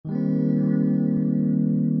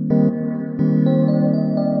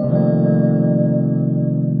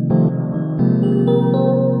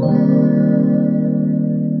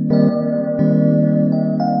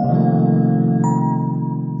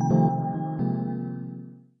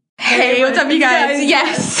Hey, what's up, you guys?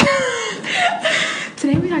 Yes.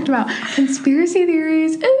 Today we talked about conspiracy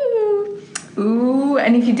theories. Ooh,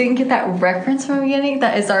 and if you didn't get that reference from the beginning,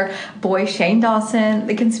 that is our boy Shane Dawson,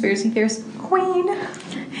 the conspiracy theorist queen.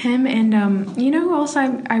 Him and, you know who else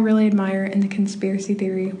I really admire in the conspiracy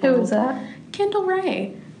theory world? Who was that? Kendall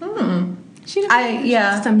Rae. She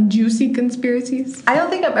some juicy conspiracies. I don't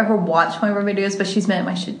think I've ever watched one of her videos, but she's been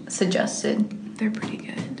my suggested. They're pretty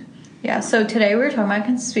good. Yeah, so today we're talking about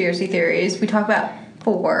conspiracy theories. We talk about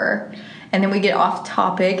 4, and then we get off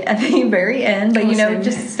topic at the very end, but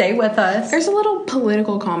just stay with us. There's a little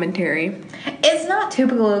political commentary. It's not too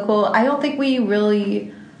political. I don't think we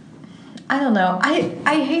really... I don't know.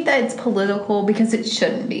 I hate that it's political because it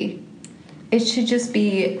shouldn't be. It should just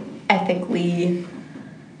be ethically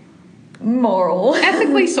moral.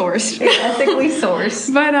 Ethically sourced. Ethically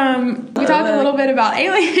sourced. But we talked a little bit about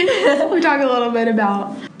aliens. We talked a little bit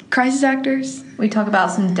about crisis actors. We talk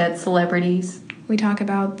about some dead celebrities. We talk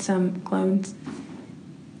about some clones.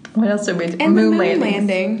 What else did we do? And moon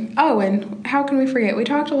landing. Oh, and how can we forget? We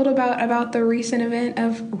talked a little about the recent event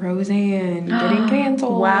of Roseanne getting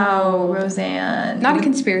canceled. Wow, Roseanne. Not a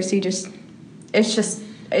conspiracy,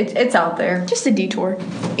 it's out there. Just a detour.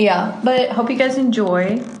 Yeah, but hope you guys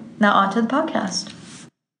enjoy. Now on to the podcast.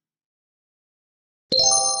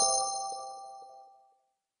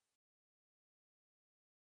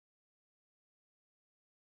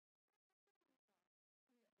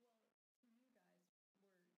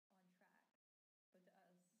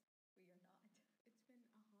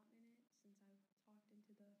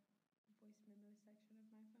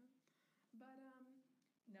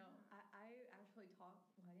 No, I actually talked.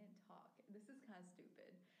 Well, I didn't talk. This is kind of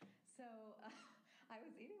stupid. So, I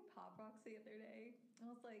was eating Pop Rocks the other day. And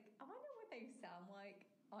I was like, I wonder what they sound like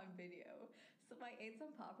on video. So I ate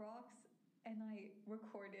some Pop Rocks and I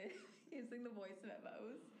recorded using the voice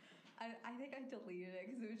memos. I think I deleted it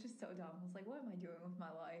because it was just so dumb. I was like, what am I doing with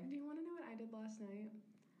my life? Do you want to know what I did last night?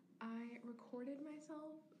 I recorded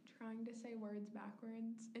myself trying to say words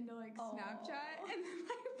backwards into Snapchat, and then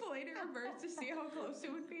I played it reverse to see how close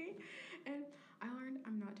it would be. And I learned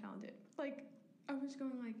I'm not talented. I was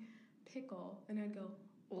going pickle, and I'd go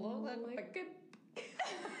I'm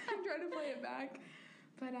trying to play it back.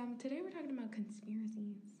 But today we're talking about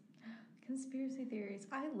conspiracies. Conspiracy theories.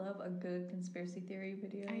 I love a good conspiracy theory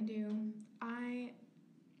video. I do.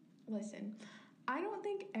 Listen, I don't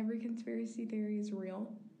think every conspiracy theory is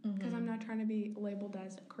real. Because I'm not trying to be labeled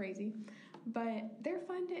as crazy. But they're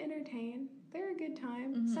fun to entertain. They're a good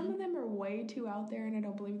time. Some of them are way too out there and I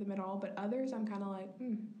don't believe them at all. But others I'm kind of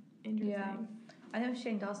interesting. Yeah. I know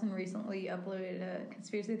Shane Dawson recently uploaded a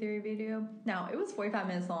conspiracy theory video. Now, it was 45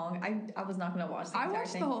 minutes long. I was not going to watch the entire thing. I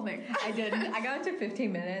watched the whole thing. I didn't. I got into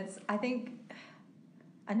 15 minutes. I don't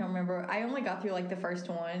remember. I only got through the first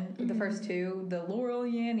one, the first 2, the Laurel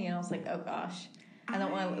Yanny, and I was like, oh gosh. I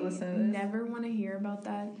don't want to listen to this. Never want to hear about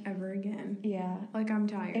that ever again. Yeah. I'm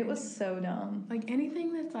tired. It was so dumb.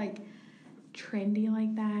 Anything that's trendy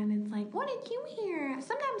like that, and it's what did you hear?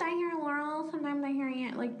 Sometimes I hear Laurel, sometimes I hear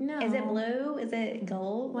Ant. No. Is it blue? Is it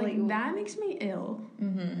gold? That makes me ill.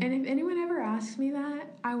 And if anyone ever asks me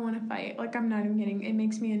that, I want to fight. I'm not even kidding. It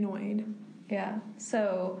makes me annoyed. Yeah.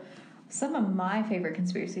 So, some of my favorite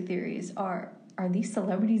conspiracy theories are these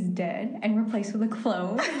celebrities dead and replaced with a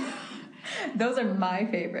clone? Those are my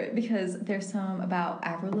favorite because there's some about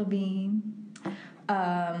Avril Lavigne,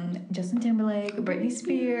 Justin Timberlake, Britney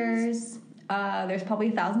Spears. There's probably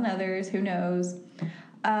 1,000 others. Who knows?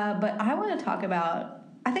 But I want to talk about,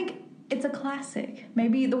 I think it's a classic.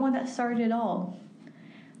 Maybe the one that started it all.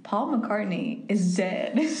 Paul McCartney is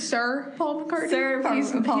dead. Sir Paul McCartney? Sir Paul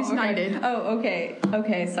He's McCartney. knighted. Oh, okay.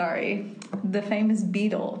 Okay, sorry. The famous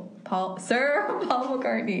Beatle, Sir Paul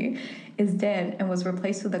McCartney, is dead and was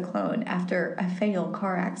replaced with a clone after a fatal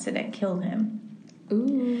car accident killed him.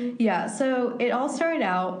 Ooh. Yeah, so it all started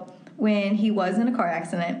out when he was in a car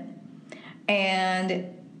accident, and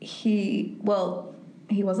he was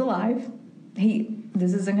alive.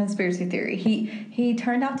 This is a conspiracy theory. He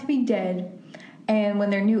turned out to be dead, and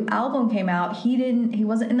when their new album came out, he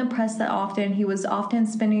wasn't in the press that often. He was often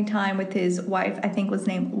spending time with his wife, I think was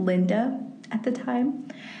named Linda at the time.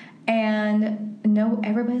 And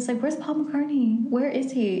everybody's like, where's Paul McCartney? Where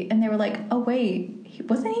is he? And they were like, oh, wait,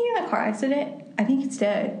 wasn't he in a car accident? I think he's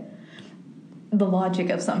dead. The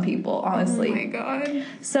logic of some people, honestly. Oh, my God.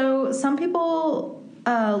 So some people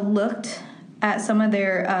looked at some of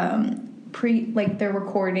their their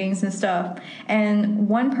recordings and stuff. And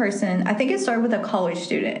one person, I think it started with a college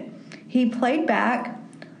student. He played back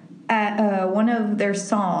at one of their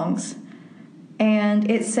songs, and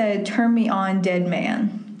it said, "Turn me on, dead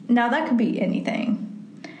man." Now, that could be anything.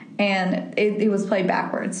 and it was played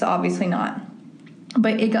backwards, so obviously not.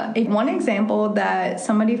 But one example that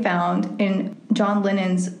somebody found in John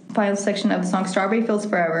Lennon's final section of the song Strawberry Fields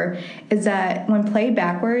Forever is that when played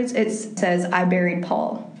backwards, it says, I buried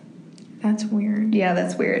Paul. That's weird. Yeah,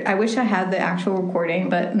 that's weird. I wish I had the actual recording,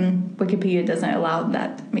 but Wikipedia doesn't allow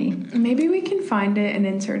that to me. Maybe we can find it and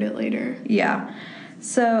insert it later. Yeah.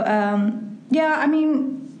 So, yeah, I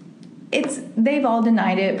mean, they've all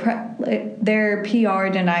denied it. Their PR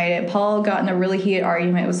denied it. Paul got in a really heated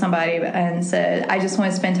argument with somebody and said, I just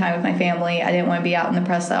want to spend time with my family. I didn't want to be out in the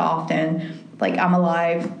press that often. Like, I'm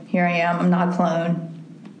alive. Here I am. I'm not a clone.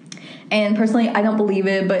 And personally, I don't believe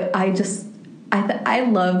it, but I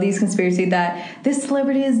love these conspiracy that this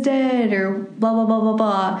celebrity is dead or blah, blah, blah, blah,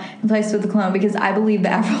 blah, in place with the clone, because I believe the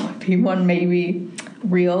Avril Lavigne one may be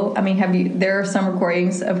real. I mean, there are some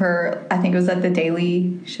recordings of her, I think it was at the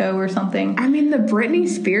Daily Show or something. I mean, the Britney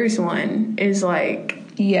Spears one is like,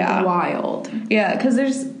 yeah, wild. Yeah, because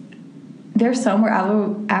there's some where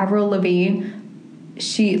Avril Lavigne,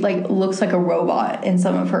 she like looks like a robot in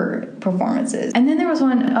some of her performances. And then there was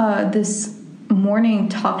one, this morning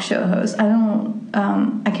talk show host.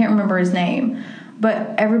 I can't remember his name,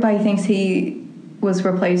 but everybody thinks he was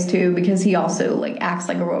replaced too, because he also like acts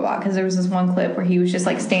like a robot. Because there was this one clip where he was just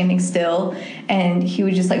like standing still and he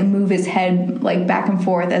would just like move his head like back and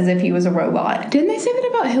forth as if he was a robot. Didn't they say that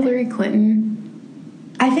about Hillary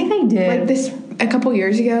Clinton? I think they did. Like this a couple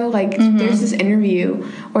years ago, like there's this interview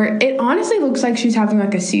where it honestly looks like she's having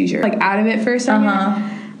like a seizure, like out of it for a second.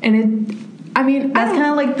 And that's kind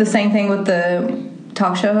of like the same thing with the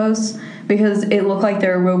talk show hosts, because it looked like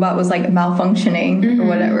their robot was like malfunctioning or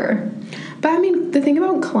whatever. But I mean, the thing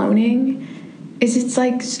about cloning is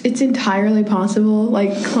it's entirely possible. Like,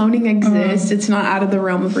 cloning exists. It's not out of the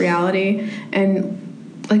realm of reality.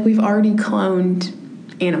 And like, we've already cloned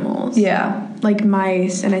animals. Yeah. Like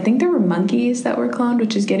mice, and I think there were monkeys that were cloned,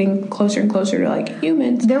 which is getting closer and closer to like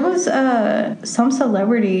humans. There was some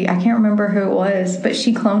celebrity, I can't remember who it was, but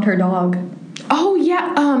she cloned her dog. Oh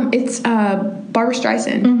yeah, it's Barbra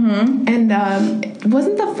Streisand. And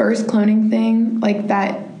wasn't the first cloning thing like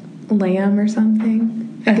that lamb or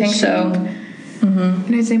something? Like I think so.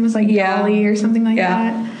 And his name was like Dolly or something like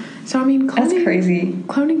that. So I mean, that's crazy.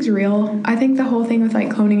 Cloning's real. I think the whole thing with like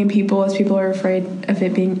cloning in people is people are afraid of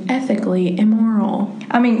it being ethically immoral.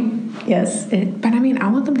 I mean, yes, but I mean, I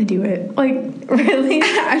want them to do it. Like, really?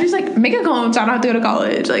 I just like make a clone so I don't have to go to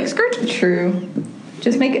college. Like, skirt. True.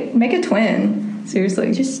 Just make a twin.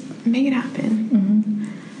 Seriously, just make it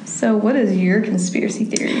happen. So, what is your conspiracy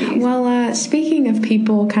theory? Well, speaking of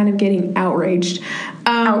people kind of getting outraged,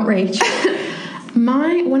 one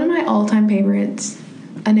of my all-time favorites.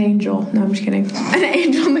 An angel. No, I'm just kidding. An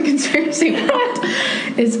angel in the conspiracy world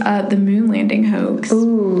is the moon landing hoax.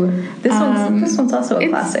 Ooh, this one's also a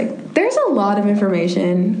classic. There's a lot of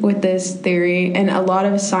information with this theory and a lot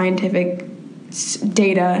of scientific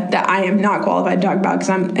data that I am not qualified to talk about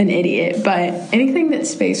because I'm an idiot. But anything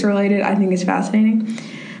that's space related, I think is fascinating.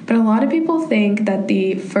 But a lot of people think that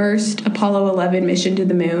the first Apollo 11 mission to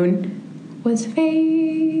the moon was fake.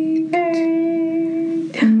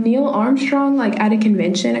 Neil Armstrong, like at a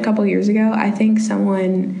convention a couple years ago, I think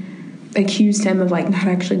someone accused him of like not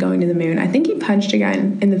actually going to the moon. I think he punched a guy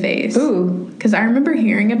in the face. Ooh, because I remember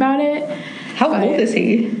hearing about it. How old is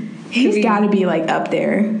he? He's got to be like up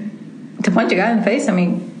there to punch a guy in the face. I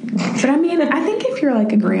mean, but I mean, I think if you're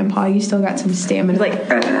like a grandpa, you still got some stamina. Like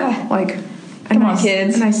come on,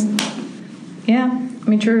 kids. Yeah, I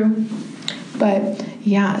mean, true. But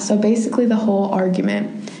yeah, so basically the whole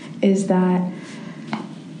argument is that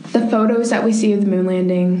the photos that we see of the moon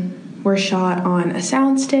landing were shot on a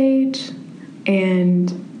soundstage,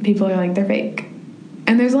 and people are like, they're fake.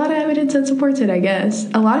 And there's a lot of evidence that supports it, I guess.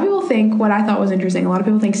 A lot of people think, what I thought was interesting, a lot of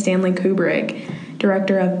people think Stanley Kubrick,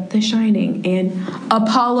 director of The Shining and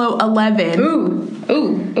Apollo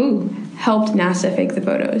 11, helped NASA fake the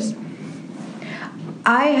photos.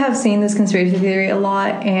 I have seen this conspiracy theory a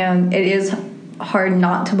lot, and it is hard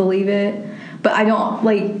not to believe it, but I don't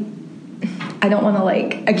want to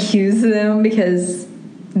like accuse them because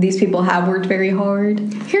these people have worked very hard.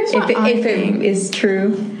 Here's what if it is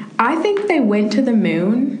true. I think they went to the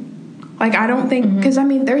moon. Like, I don't think, because I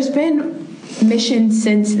mean, there's been missions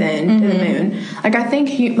since then to the moon. Like, I think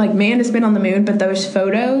man has been on the moon, but those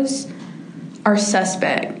photos are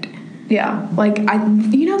suspect. Yeah. Like,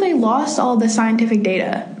 they lost all the scientific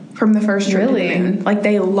data from the first trip to the moon. Like,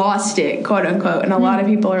 they lost it, quote unquote. And a lot of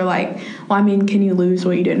people are like, well, I mean, can you lose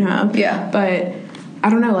what you didn't have? Yeah. But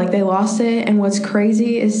I don't know, like, they lost it. And what's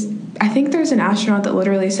crazy is I think there's an astronaut that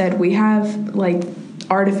literally said we have like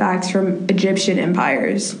artifacts from Egyptian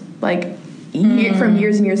empires, like from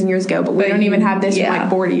years and years and years ago, but we don't even have this from like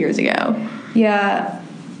 40 years ago. Yeah.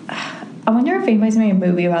 I wonder if anybody's made a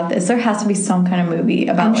movie about this. There has to be some kind of movie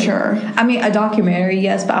about I'm sure. I mean, a documentary,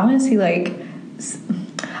 yes, but I want to see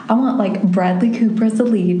I want like Bradley Cooper as the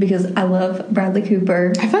lead because I love Bradley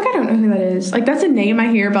Cooper. I feel like I don't know who that is. Like, that's a name I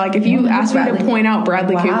hear, but like if you asked me to point out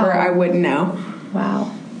Bradley Cooper, I wouldn't know.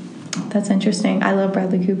 Wow. That's interesting. I love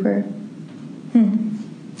Bradley Cooper. I'm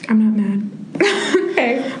not mad.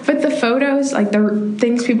 Okay. But the photos, like the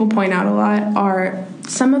things people point out a lot are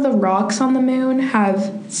some of the rocks on the moon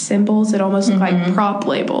have symbols that almost look like prop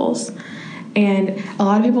labels. And a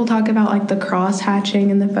lot of people talk about like the cross hatching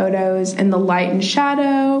in the photos and the light and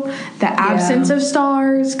shadow, the absence of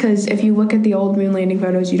stars, because if you look at the old moon landing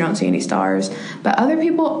photos, you don't see any stars. But other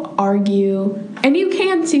people argue, and you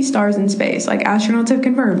can see stars in space. Like astronauts have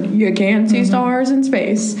confirmed, you can see stars in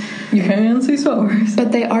space. You can see stars.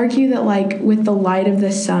 But they argue that like with the light of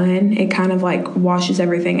the sun, it kind of like washes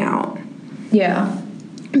everything out. Yeah.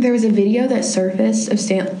 There was a video that surfaced of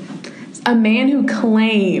a man who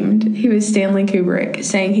claimed he was Stanley Kubrick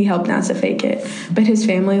saying he helped NASA fake it, but his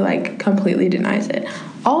family like completely denies it.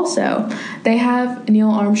 Also, they have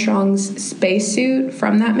Neil Armstrong's spacesuit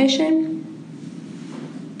from that mission.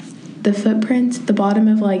 The footprints at the bottom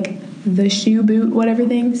of like the shoe boot, whatever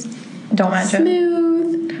things. Don't match up.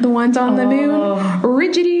 Smooth. The ones on the moon,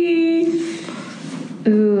 rigidity.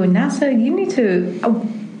 Ooh, NASA, you need to...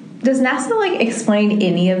 does NASA like explain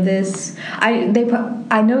any of this? I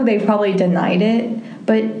know they probably denied it,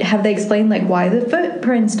 but have they explained like why the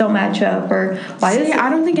footprints don't match up or why? I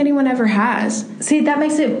don't think anyone ever has. See, that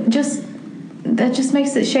just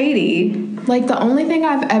makes it shady. Like the only thing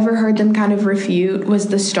I've ever heard them kind of refute was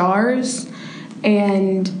the stars,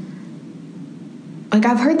 and like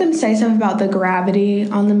I've heard them say something about the gravity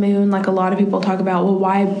on the moon. Like a lot of people talk about, well,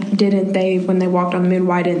 why didn't they, when they walked on the moon,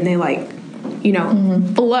 why didn't they like, you know,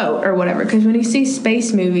 float or whatever? Because when you see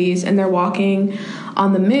space movies and they're walking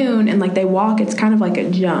on the moon and like they walk, it's kind of like a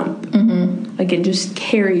jump. Like it just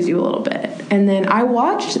carries you a little bit. And then I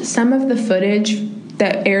watched some of the footage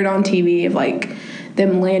that aired on TV of like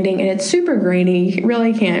them landing, and it's super grainy. You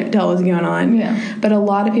really can't tell what's going on. Yeah. But a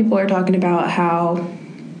lot of people are talking about how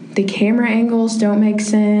the camera angles don't make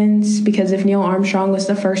sense, because if Neil Armstrong was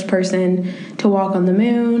the first person to walk on the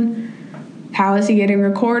moon, how is he getting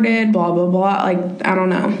recorded? Blah, blah, blah. Like, I don't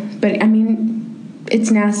know. But, I mean, it's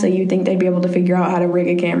NASA. You'd think they'd be able to figure out how to rig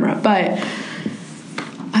a camera. But,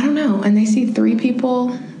 I don't know. And they see 3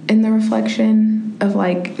 people in the reflection of,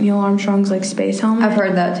 like, Neil Armstrong's, like, space helmet. I've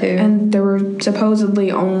heard that, too. And there were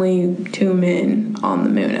supposedly only 2 men on the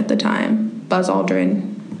moon at the time. Buzz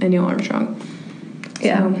Aldrin and Neil Armstrong.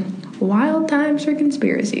 Yeah. So, wild times for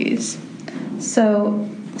conspiracies. So,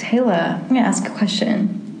 Taylor, I'm going to ask a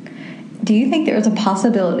question. Do you think there is a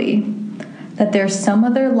possibility that there's some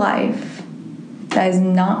other life that is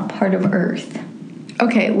not part of Earth?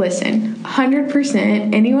 Okay, listen,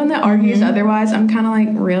 100%. Anyone that argues otherwise, I'm kind of like,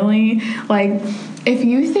 really? Like, if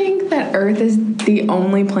you think that Earth is the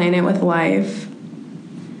only planet with life,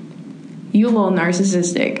 you a little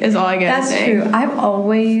narcissistic is all I gotta say. That's true. I've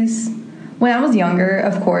always... When I was younger,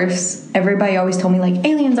 of course, everybody always told me, like,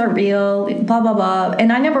 aliens are real, blah, blah, blah.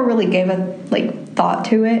 And I never really gave a, like, thought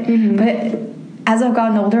to it. But as I've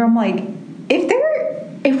gotten older, I'm like,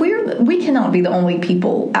 we cannot be the only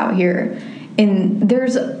people out here. And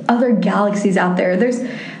there's other galaxies out there. There's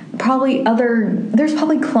probably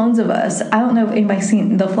clones of us. I don't know if anybody's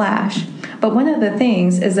seen The Flash. But one of the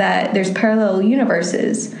things is that there's parallel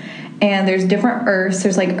universes. And there's different Earths.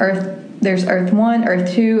 There's, like, There's Earth 1,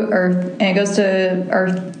 Earth 2, Earth, and it goes to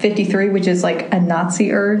Earth 53, which is like a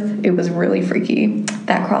Nazi Earth. It was really freaky.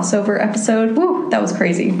 That crossover episode, woo, that was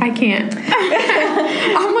crazy. I can't.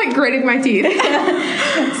 I'm like gritting my teeth.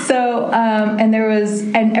 So, and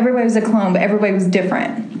everybody was a clone, but everybody was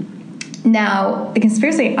different. Now, the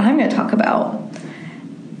conspiracy I'm going to talk about,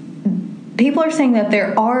 people are saying that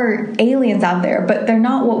there are aliens out there, but they're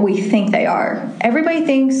not what we think they are. Everybody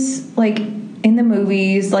thinks, like, in the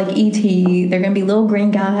movies, like E.T., they're going to be little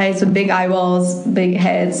green guys with big eyeballs, big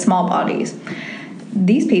heads, small bodies.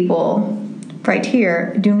 These people right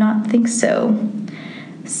here do not think so.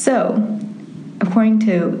 So, according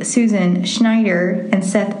to Susan Schneider and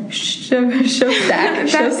Seth Shostak,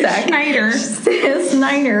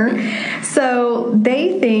 Schneider, so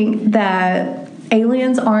they think that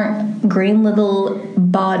aliens aren't green little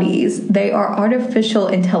bodies. They are artificial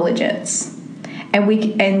intelligence. And we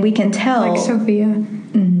can tell, like Sophia.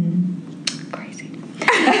 Crazy.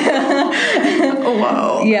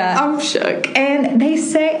 Whoa. Yeah, I'm shook. And they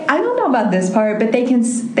say, I don't know about this part, but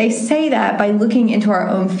they say that by looking into our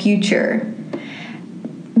own future,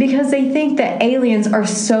 because they think that aliens are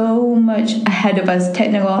so much ahead of us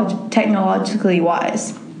technologically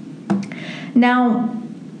wise. Now,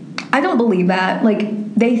 I don't believe that.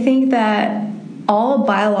 Like, they think that all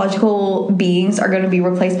biological beings are going to be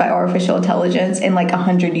replaced by artificial intelligence in like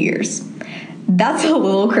 100 years. That's a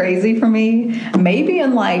little crazy for me. Maybe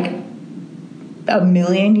in like a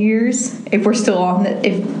million years, if we're still on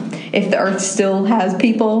if the Earth still has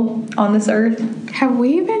people on this Earth. Have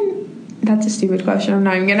we even? That's a stupid question. I'm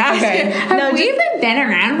not even gonna ask it. Have we even been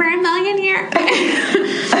around for a million years?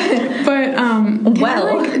 But can I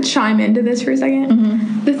like chime into this for a second?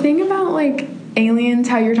 Mm-hmm. The thing about like aliens,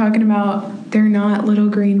 how you're talking about they're not little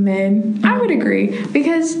green men. Mm-hmm. I would agree,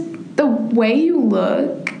 because the way you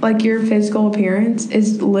look, like your physical appearance,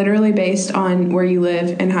 is literally based on where you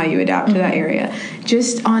live and how you adapt to that area.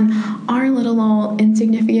 Just on our little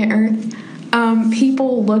insignificant Earth,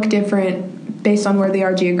 people look different based on where they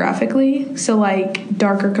are geographically. So like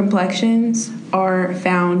darker complexions are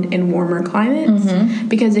found in warmer climates,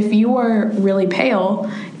 because if you were really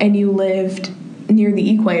pale and you lived near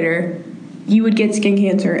the equator, you would get skin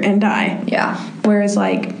cancer and die. Yeah. Whereas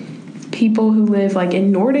like people who live like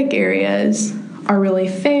in Nordic areas are really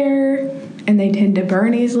fair and they tend to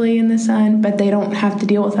burn easily in the sun, but they don't have to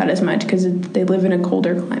deal with that as much because they live in a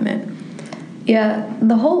colder climate. Yeah,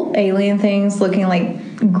 the whole alien thing's looking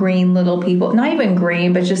like green little people. Not even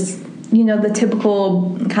green, but just, you know, the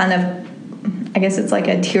typical kind of, I guess it's like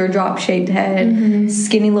a teardrop shaped head,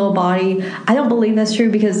 skinny little body. I don't believe that's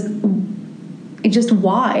true, because just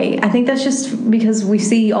why? I think that's just because we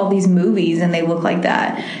see all these movies and they look like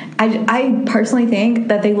that. I personally think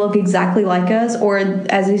that they look exactly like us, or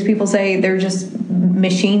as these people say, they're just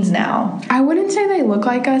machines now. I wouldn't say they look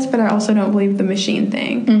like us, but I also don't believe the machine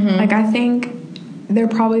thing. Like, I think they're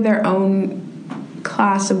probably their own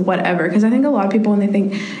class of whatever, because I think a lot of people, when they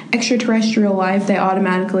think extraterrestrial life, they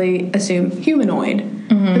automatically assume humanoid.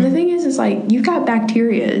 But the thing is like, you've got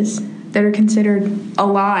bacterias that are considered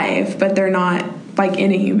alive, but they're not like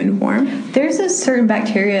in a human form. There's a certain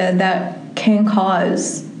bacteria that can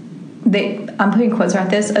cause, I'm putting quotes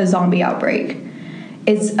around this, a zombie outbreak.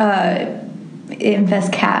 It infests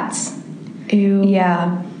cats. Ew.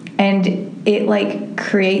 Yeah. And it like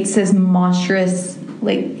creates this monstrous,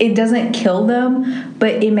 like, it doesn't kill them,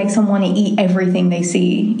 but it makes them want to eat everything they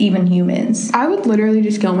see, even humans. I would literally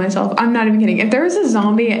just kill myself. I'm not even kidding. If there was a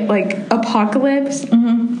zombie like apocalypse,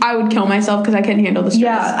 I would kill myself because I couldn't handle the stress.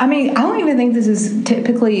 Yeah, I mean, I don't even think this is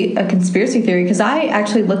typically a conspiracy theory, because I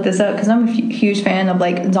actually looked this up because I'm a huge fan of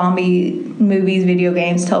like zombie movies, video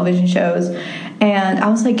games, television shows. And I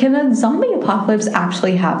was like, can a zombie apocalypse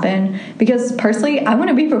actually happen? Because personally, I want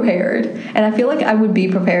to be prepared. And I feel like I would be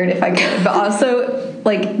prepared if I could. But also,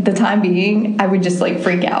 like, the time being, I would just, like,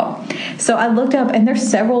 freak out. So I looked up, and there's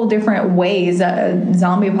several different ways that a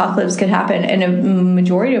zombie apocalypse could happen. And a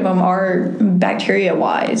majority of them are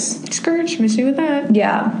bacteria-wise. Scourge, miss you with that.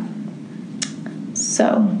 Yeah.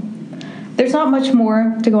 So there's not much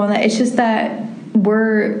more to go on that. It's just that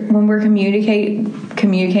when we're communicating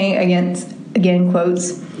again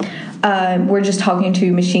quotes, we're just talking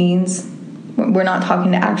to machines. We're not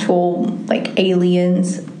talking to actual like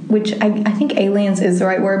aliens, which I think aliens is the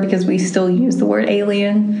right word, because we still use the word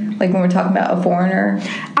alien like when we're talking about a foreigner.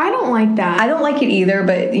 I don't like that. I don't like it either,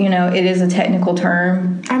 but you know, it is a technical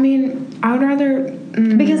term. I mean, I would rather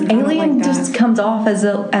because alien like just comes off as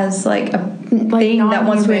like a thing that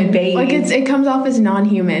wants to invade. Like it comes off as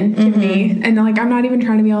non-human to me, and like I'm not even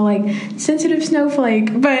trying to be all like sensitive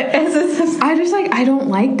snowflake, but I don't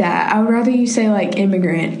like that. I would rather you say like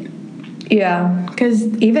immigrant. Yeah, because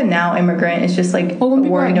even now, immigrant is just like a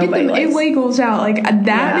word nobody likes. It wiggles out like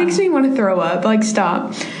that. Makes me want to throw up. Like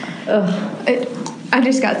stop. I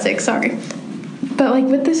just got sick. Sorry, but like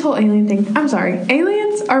with this whole alien thing, I'm sorry.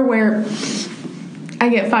 Aliens are where I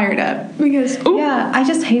get fired up because I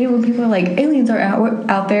just hate it when people are like, aliens are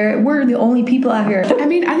out there. We're the only people out here. I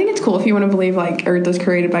mean, I think it's cool if you want to believe like Earth was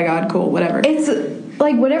created by God. Cool, whatever. It's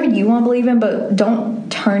like whatever you want to believe in, but don't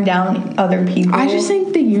turn down other people. I just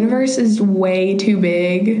think the universe is way too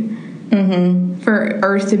big for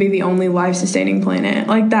Earth to be the only life-sustaining planet.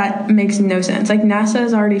 Like that makes no sense. Like NASA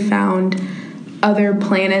has already found other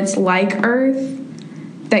planets like Earth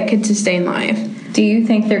that could sustain life. Do you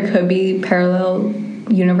think there could be parallel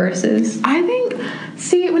universes? I think,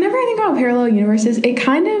 whenever I think about parallel universes, it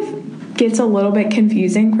kind of gets a little bit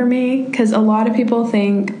confusing for me because a lot of people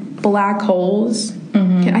think black holes.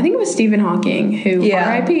 I think it was Stephen Hawking who,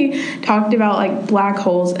 R.I.P., talked about like black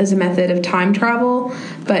holes as a method of time travel,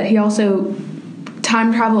 but he also,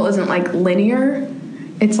 time travel isn't like linear.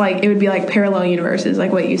 It's like, it would be like parallel universes,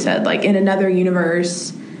 like what you said, like in another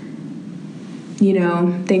universe,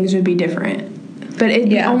 things would be different. But it'd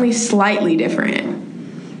be only slightly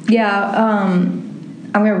different. Yeah,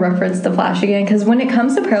 I'm going to reference The Flash again, because when it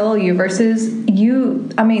comes to parallel universes,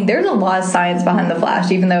 there's a lot of science behind The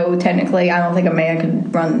Flash, even though technically I don't think a man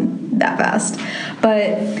could run that fast.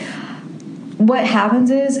 But what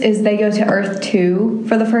happens is they go to Earth 2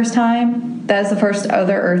 for the first time. That is the first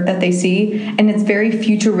other Earth that they see, and it's very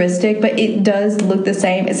futuristic, but it does look the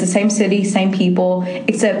same. It's the same city, same people,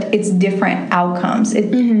 except it's different outcomes.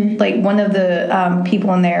 Like one of the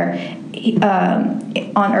people in there,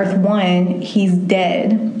 on Earth 1, he's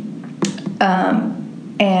dead,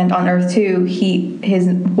 and on Earth 2, his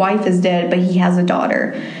wife is dead, but he has a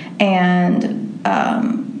daughter, and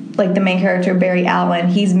like the main character Barry Allen,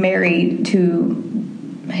 he's married to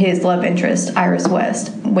his love interest Iris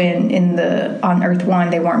West, when on Earth 1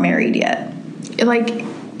 they weren't married yet. Like,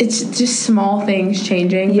 it's just small things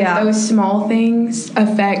changing. Yeah, but those small things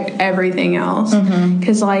affect everything else.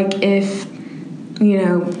 Because like if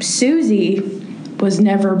Susie was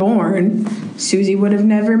never born, Susie would have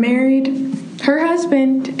never married her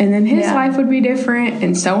husband, and then his life would be different,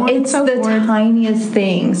 and so on and so forth. It's the tiniest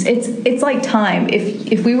things. It's like time.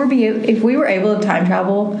 If we were able to time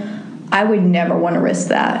travel, I would never want to risk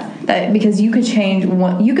that because you could change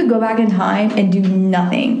you could go back in time and do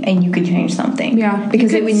nothing, and you could change something. Yeah,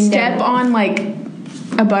 because it would step on like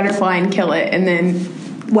a butterfly and kill it, and then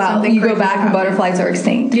you go back and butterflies are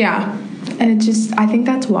extinct. Yeah, and I think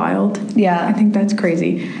that's wild. Yeah, I think that's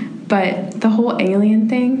crazy. But the whole alien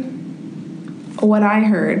thing, what I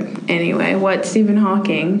heard anyway, what Stephen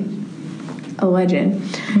Hawking, a legend,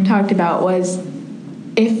 talked about was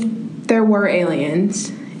if there were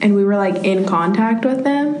aliens and we were like in contact with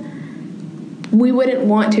them, we wouldn't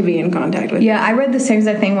want to be in contact with them. Yeah, I read the same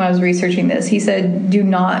exact thing when I was researching this. He said, do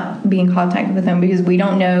not be in contact with them because we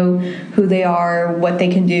don't know who they are, what they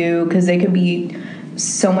can do, because they could be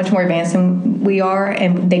so much more advanced than we are,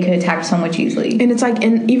 and they could attack so much easily. And it's like,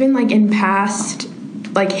 even in past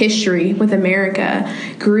like history with America,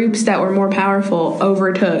 groups that were more powerful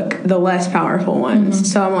overtook the less powerful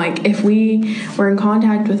ones. So I'm like, if we were in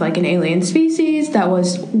contact with like an alien species that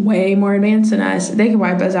was way more advanced than us, they could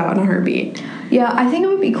wipe us out in a heartbeat. Yeah, I think it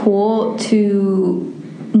would be cool to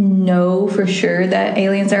know for sure that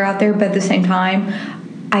aliens are out there, but at the same time,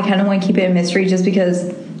 I kind of want to keep it a mystery, just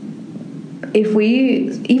because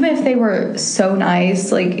even if they were so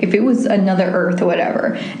nice, like if it was another Earth or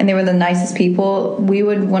whatever, and they were the nicest people, we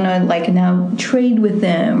would want to like now trade with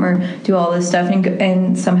them or do all this stuff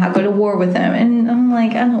and somehow go to war with them. And I'm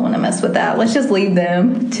like, I don't want to mess with that. Let's just leave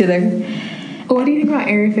them to their. What do you think about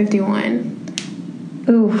Area 51?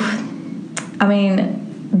 Ooh, I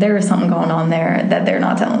mean, there is something going on there that they're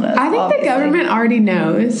not telling us. I think obviously. The government already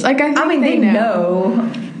knows. Like, I think they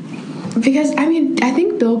know. Because, I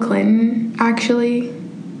think Bill Clinton actually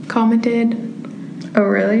commented. Oh,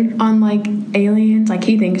 really? On, like, aliens. Like,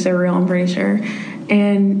 he thinks they're real, I'm pretty sure.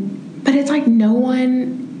 But it's like no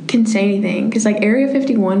one can say anything. Because, like, Area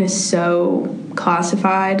 51 is so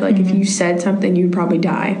classified. Like, if you said something, you'd probably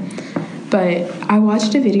die. But I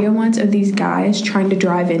watched a video once of these guys trying to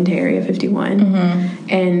drive into Area 51.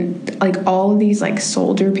 And, like, all of these, like,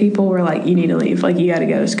 soldier people were like, you need to leave. Like, you gotta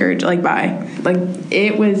go, Scourge. Like, bye. Like,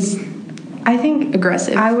 it was... I think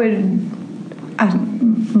aggressive. My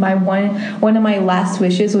one of my last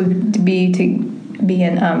wishes would be to be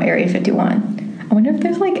in Area 51. I wonder if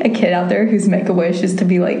there's like a kid out there whose make-a-wish is to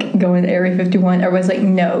be like going to Area 51, or was like,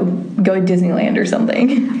 no, go to Disneyland or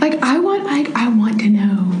something. Like I want to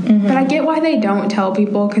know, but I get why they don't tell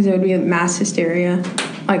people, because it would be mass hysteria.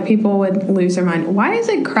 Like people would lose their mind. Why is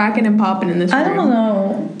it cracking and popping in this room? I don't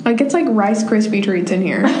know. Like it's like Rice Krispie treats in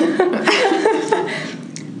here.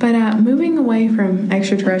 But moving away from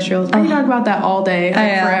extraterrestrials, I can talk about that all day,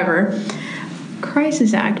 forever.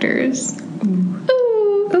 Crisis actors.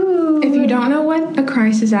 Ooh. If you don't know what a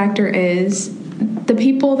crisis actor is, the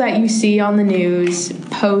people that you see on the news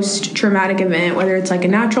post-traumatic event, whether it's like a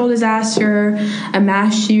natural disaster, a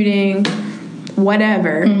mass shooting,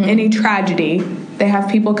 whatever, any tragedy, they have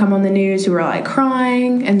people come on the news who are like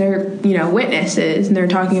crying, and they're, witnesses, and they're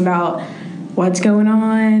talking about what's going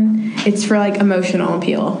on. It's for like emotional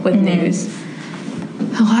appeal with news.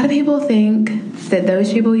 A lot of people think that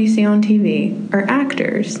those people you see on TV are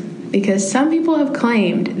actors, because some people have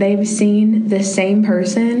claimed they've seen the same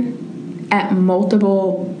person at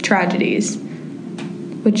multiple tragedies,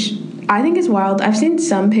 which I think is wild. I've seen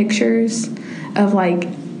some pictures of like,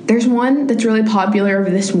 there's one that's really popular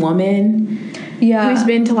of this woman who's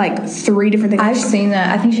been to like 3 different things. I've seen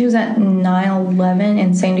that. I think she was at 9/11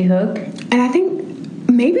 in Sandy Hook. And I think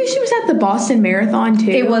maybe she was at the Boston Marathon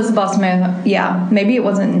too. It was the Boston Marathon. Yeah, maybe it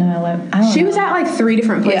wasn't 9/11. I don't She know. was at like 3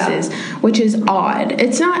 different places, which is odd.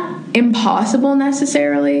 It's not impossible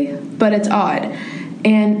necessarily, but it's odd.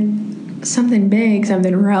 And something big,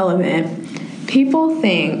 something relevant. People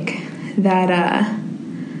think that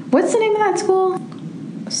what's the name of that school?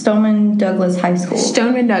 Stoneman Douglas High School.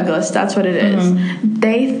 Stoneman Douglas, that's what it is. Mm-hmm.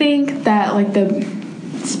 They think that like the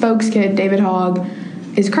spokes kid, David Hogg,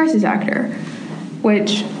 is a crisis actor,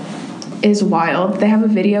 which is wild. They have a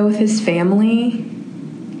video with his family,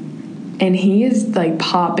 and he is like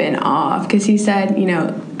popping off because he said, you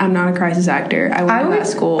know, I'm not a crisis actor. I went to that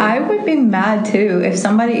school. I would be mad too if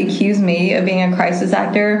somebody accused me of being a crisis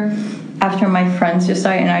actor after my friends just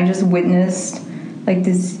died and I just witnessed like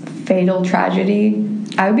this fatal tragedy.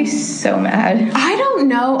 I would be so mad. I don't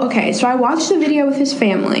know. Okay, so I watched the video with his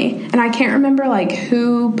family, and I can't remember like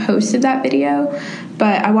who posted that video,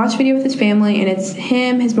 but I watched the video with his family, and it's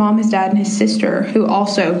him, his mom, his dad, and his sister, who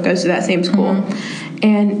also goes to that same school. Mm-hmm.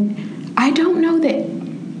 And I don't know that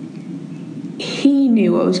he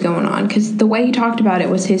knew what was going on, because the way he talked about it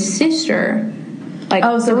was his sister, like,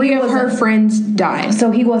 so 3 of her friends died.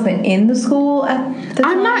 So he wasn't in the school at the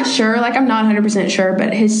time? I'm not sure. Like, I'm not 100% sure,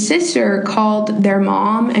 but his sister called their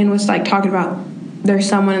mom and was, like, talking about there's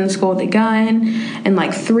someone in the school with a gun, and,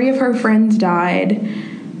 like, 3 of her friends died,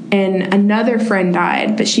 and another friend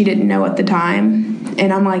died, but she didn't know at the time.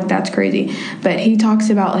 And I'm like, that's crazy. But he talks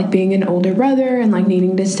about, like, being an older brother and, like,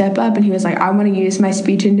 needing to step up, and he was like, I want to use my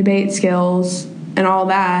speech and debate skills and all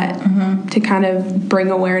that to kind of bring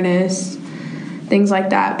awareness, things like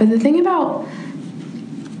that. But the thing about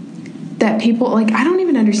that people, like, I don't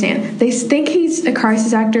even understand. They think he's a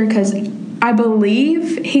crisis actor because I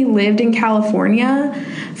believe he lived in California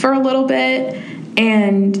for a little bit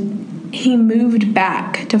and he moved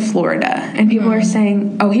back to Florida. And people are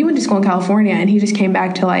saying, oh, he went to school in California and he just came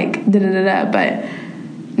back to, like, da-da-da-da. But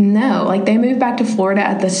no, like, they moved back to Florida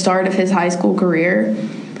at the start of his high school career.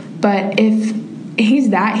 But if he's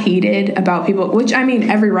that heated about people, which, I mean,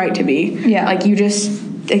 every right to be. Yeah. Like, you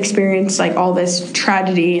just experienced, like, all this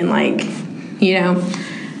tragedy and, like, you know,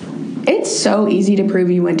 it's so easy to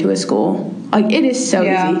prove you went to a school. Like, it is so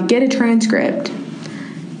easy. Get a transcript.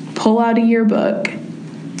 Pull out a yearbook.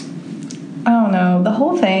 I don't know. The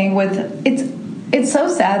whole thing with it's so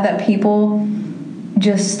sad that people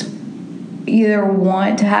just either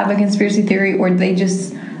want to have a conspiracy theory or they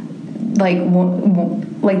just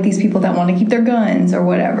like these people that want to keep their guns or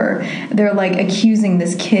whatever. They're like accusing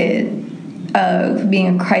this kid of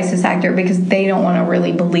being a crisis actor because they don't want to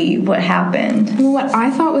really believe what happened. What I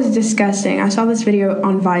thought was disgusting, I saw this video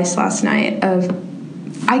on Vice last night of,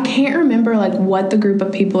 I can't remember like what the group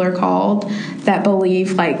of people are called that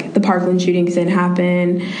believe like the Parkland shootings didn't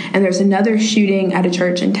happen, and there's another shooting at a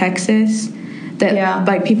church in Texas that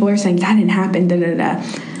like people are saying that didn't happen, da-da-da.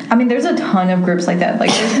 I mean, there's a ton of groups like that. Like,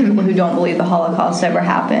 there's people who don't believe the Holocaust ever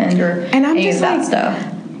happened or any of that stuff.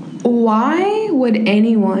 Why would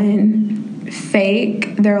anyone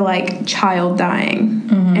fake their, like, child dying?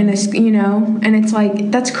 And it's, you know, and it's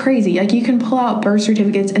like, that's crazy. Like, you can pull out birth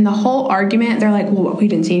certificates, and the whole argument, they're like, well, we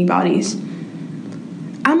didn't see any bodies.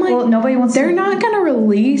 I'm like, well, nobody wants they're not going to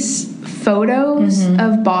release photos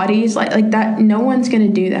of bodies like that. No one's going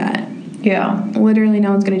to do that. Yeah. Literally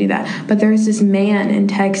no one's going to do that. But there's this man in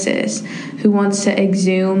Texas who wants to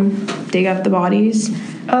exhume, dig up the bodies.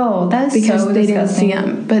 Oh, that's because so they disgusting. didn't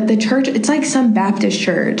see them. But the church, it's like some Baptist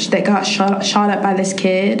church that got shot up by this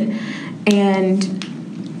kid. And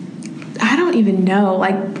I don't even know.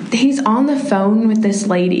 Like, he's on the phone with this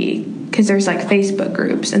lady because there's like Facebook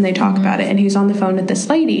groups and they talk about it. And he's on the phone with this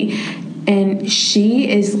lady. And she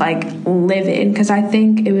is like livid because I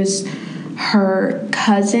think it was her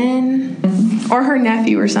cousin or her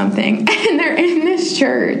nephew or something, and they're in this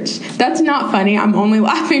church. That's not funny. I'm only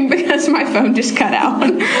laughing because my phone just cut out.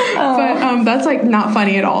 But that's like not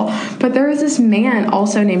funny at all. But there was this man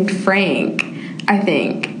also named Frank, I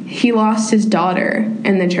think. He lost his daughter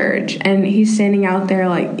in the church, and he's standing out there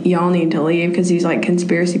like, y'all need to leave because these like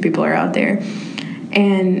conspiracy people are out there.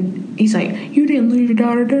 And he's like, you didn't lose your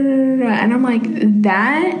daughter, da, da, da, da. And I'm like,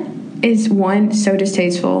 that is one, so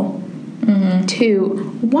distasteful.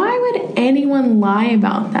 2, why would anyone lie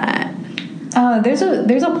about that? There's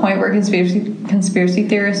a point where conspiracy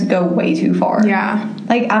theorists go way too far. Yeah.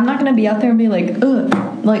 Like, I'm not going to be out there and be like,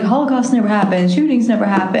 ugh, like, Holocaust never happened, shootings never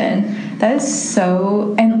happened. That is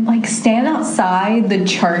so... And, like, stand outside the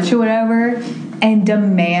church or whatever and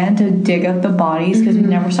demand to dig up the bodies because we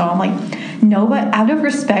never saw them. Like, nobody... Out of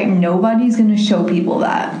respect, nobody's going to show people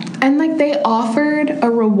that. And, like, they offered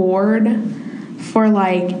a reward for,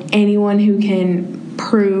 like, anyone who can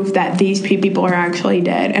prove that these people are actually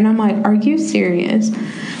dead. And I'm like, are you serious?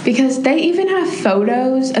 Because they even have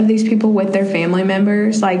photos of these people with their family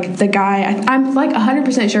members. Like the guy, I'm like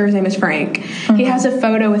 100% sure his name is Frank. Mm-hmm. He has a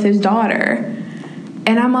photo with his daughter.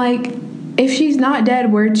 And I'm like, if she's not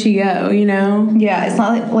dead, where'd she go, you know? Yeah, it's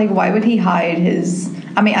not like why would he hide his...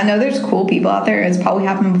 I mean, I know there's cool people out there. It's probably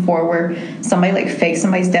happened before where somebody like fakes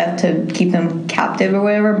somebody's death to keep them captive or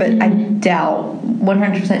whatever. But I doubt,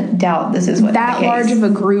 100% doubt this is what that large of a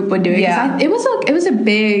group would do it. Yeah, it was a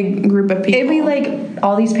big group of people. It'd be like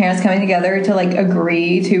all these parents coming together to like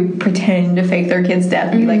agree to pretend to fake their kid's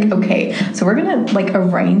death. And be like, okay, so we're gonna like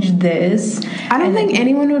arrange this. I don't think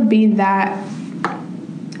anyone would be that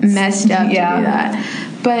messed up to do that,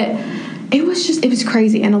 but. It was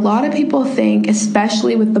crazy. And a lot of people think,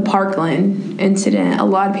 especially with the Parkland incident, a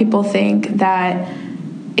lot of people think that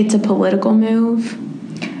it's a political move.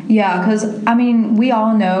 Yeah, because, I mean, we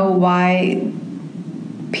all know why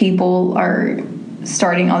people are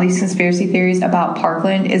starting all these conspiracy theories about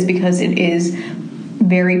Parkland is because it is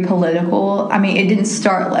very political. I mean, it didn't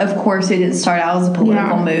start out as a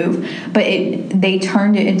political move, but they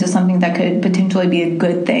turned it into something that could potentially be a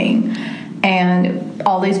good thing. And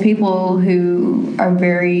all these people who are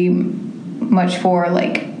very much for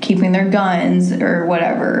like keeping their guns or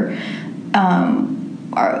whatever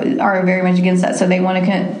are very much against that. So they want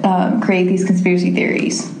to create these conspiracy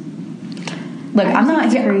theories. Look, I'm not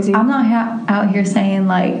out here saying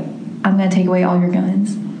like I'm going to take away all your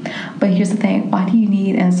guns. But here's the thing: why do you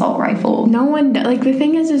need an assault rifle? No one like the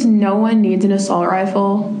thing is no one needs an assault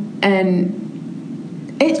rifle, and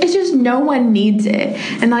it's just no one needs it.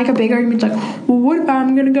 And like a big argument's like, well, what if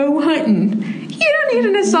I'm gonna go hunting? You don't need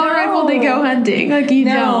an assault rifle to go hunting. Like you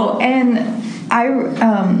don't. And I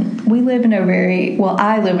live in a very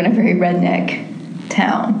redneck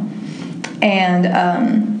town,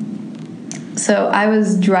 and so I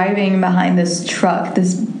was driving behind this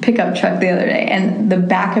pickup truck the other day, and the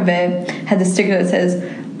back of it had the sticker that says,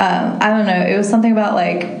 I don't know, it was something about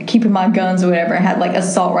like keeping my guns or whatever. It had like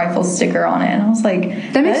assault rifle sticker on it, and I was like,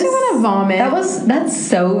 that makes me want to vomit. That's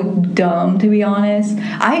so dumb, to be honest.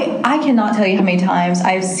 I cannot tell you how many times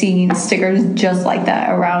I've seen stickers just like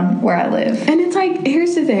that around where I live. And it's like,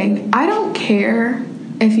 here's the thing, I don't care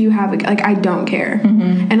if you have I don't care.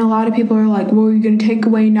 Mm-hmm. And a lot of people are like, well, you're gonna take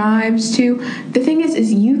away knives too. The thing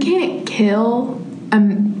is you can't kill a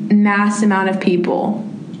mass amount of people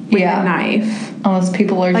with a knife. Unless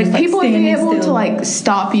people are just people would be able to like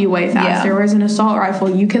stop you way faster. Whereas an assault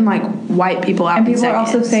rifle, you can like wipe people out. And people are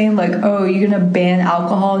also saying like, oh, you're gonna ban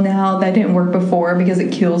alcohol now? That didn't work before because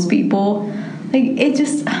it kills people. Like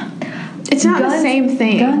it's not the same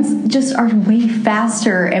thing. Guns just are way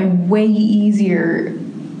faster and way easier.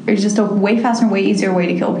 It's just a way faster and way easier way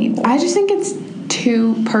to kill people. I just think it's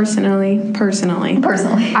too personally,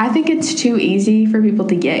 I think it's too easy for people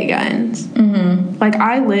to get guns. Mm-hmm. Like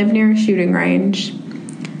I live near a shooting range.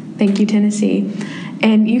 Thank you, Tennessee.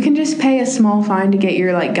 And you can just pay a small fine to get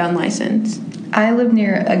your like gun license. I live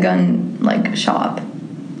near a gun like shop,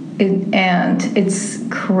 and it's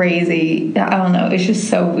crazy. I don't know. It's just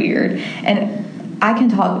so weird. And I can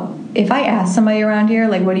talk. If I ask somebody around here,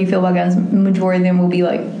 like, what do you feel about guns? Majority of them will be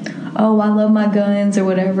like, oh, I love my guns or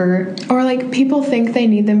whatever. Or like people think they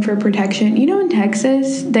need them for protection. You know, in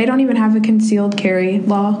Texas, they don't even have a concealed carry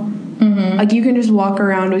law. Mm-hmm. Like you can just walk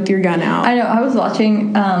around with your gun out. I know. I was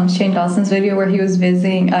watching Shane Dawson's video where he was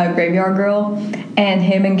visiting Graveyard Girl, and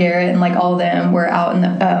him and Garrett and like all of them were out in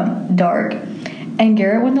the dark. And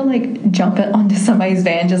Garrett went to like jump onto somebody's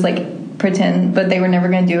van, just like pretend, but they were never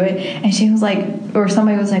going to do it. And she was like, or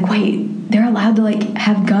somebody was like, wait, they're allowed to like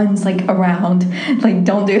have guns like around, like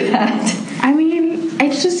don't do that. I mean,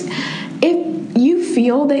 it's just, if you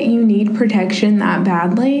feel that you need protection that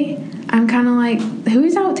badly, I'm kind of like,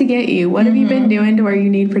 who's out to get you? What have you been doing to where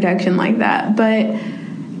you need protection like that? But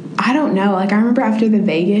I don't know. Like I remember after the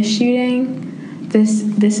Vegas shooting,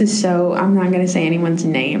 this is so, I'm not going to say anyone's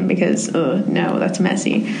name because no, that's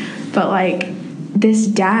messy, but like this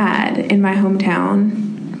dad in my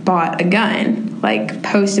hometown bought a gun like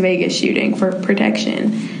post Vegas shooting for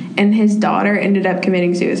protection, and his daughter ended up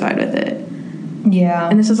committing suicide with it. Yeah.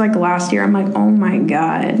 And this was like last year. I'm like, oh my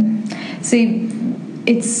God. See,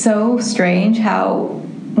 it's so strange how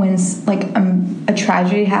when like a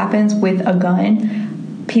tragedy happens with a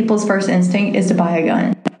gun, people's first instinct is to buy a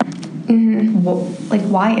gun. Mm-hmm. Well, like,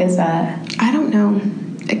 why is that? I don't know.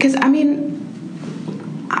 Because I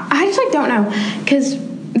mean, I just like don't know. Because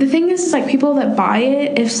the thing is like people that buy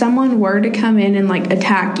it, if someone were to come in and like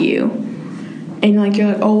attack you, and like you're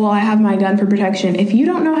like, oh well, I have my gun for protection. If you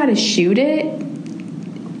don't know how to shoot it,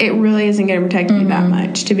 it really isn't going to protect you that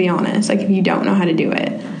much, to be honest. Like, if you don't know how to do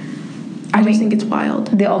it. I just think it's wild.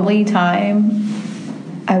 The only time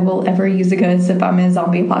I will ever use a gun is if I'm in a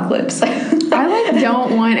zombie apocalypse. I, like,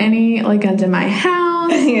 don't want any, like, guns in my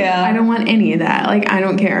house. Yeah. I don't want any of that. Like, I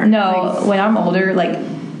don't care. No, like, when I'm older, like,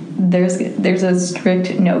 there's a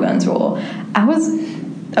strict no guns rule.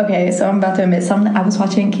 Okay, so I'm about to admit something. I was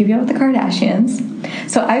watching Keeping Up with the Kardashians.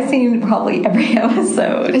 So I've seen probably every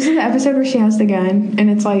episode. Isn't the episode where she has the gun and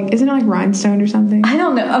it's like, isn't it like Rhinestone or something? I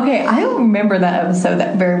don't know. Okay, I don't remember that episode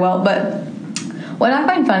that very well, but what I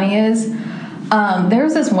find funny is there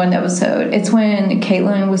was this one episode. It's when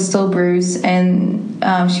Caitlyn was still Bruce and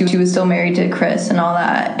she was still married to Chris and all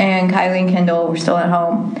that, and Kylie and Kendall were still at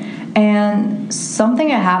home. And something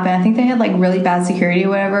had happened. I think they had like really bad security or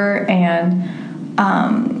whatever, and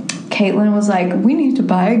Caitlyn was like, we need to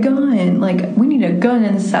buy a gun. Like, we need a gun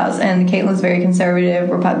in this house. And Caitlyn's very conservative,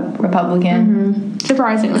 Republican.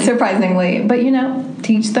 Surprisingly. But, you know,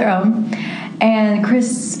 to each their own. And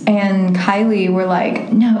Chris and Kylie were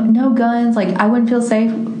like, no guns. Like, I wouldn't feel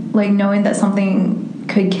safe, like, knowing that something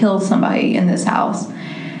could kill somebody in this house.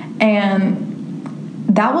 And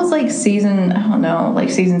that was, like, season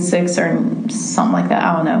 6 or something like that.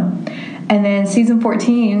 I don't know. And then season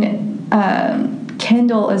 14,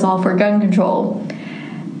 Kendall is all for gun control,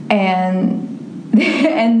 and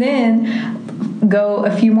then go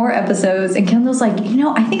a few more episodes, and Kendall's like, you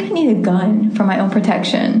know, I think I need a gun for my own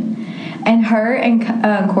protection, and her and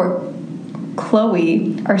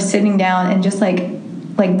Chloe are sitting down and just like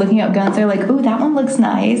looking up guns. They're like, ooh, that one looks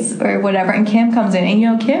nice or whatever, and Kim comes in, and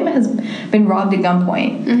you know, Kim has been robbed at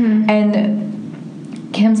gunpoint,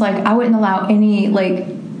 and Kim's like, I wouldn't allow any like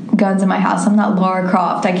guns in my house. I'm not Lara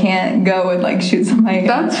Croft. I can't go and like shoot somebody.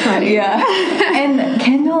 That's funny. Yeah. And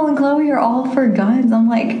Kendall and Chloe are all for guns. I'm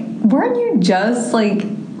like, weren't you just like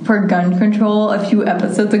for gun control a few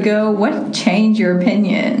episodes ago? What changed your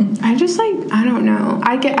opinion? I just like, I don't know.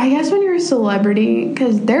 I guess when you're a celebrity,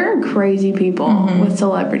 because there are crazy people with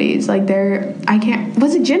celebrities. Like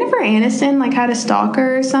was it Jennifer Aniston like had a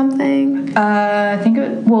stalker or something? I think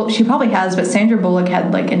she probably has, but Sandra Bullock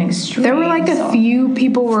had like an extreme. There were like a few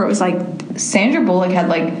people where it was like Sandra Bullock had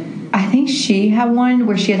like, I think she had one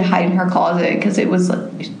where she had to hide in her closet because it was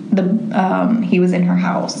he was in her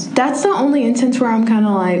house. That's the only instance where I'm kind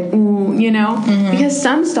of like, ooh, you know, because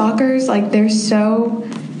some stalkers, like, they're so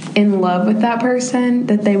in love with that person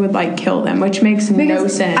that they would like kill them, which makes no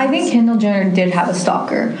sense. I think Kendall Jenner did have a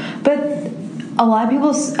stalker, but a lot of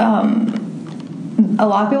people's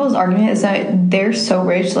argument is that they're so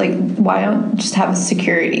rich, like, why don't just have a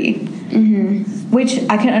security? Which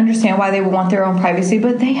I can understand why they would want their own privacy,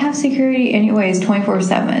 but they have security anyways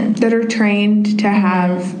 24/7 that are trained to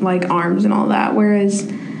have like arms and all that, whereas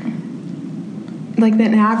like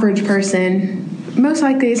an average person most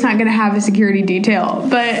likely is not going to have a security detail.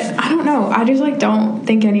 But I don't know, I just like don't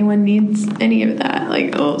think anyone needs any of that.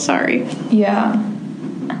 Like, oh, sorry. Yeah,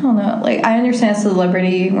 I don't know, like, I understand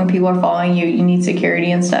celebrity, when people are following you need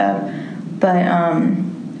security and stuff, but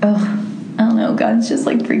I don't know, guns just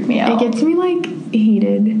like freak me out. It gets me like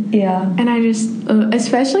heated. Yeah. And I just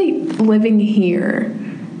especially living here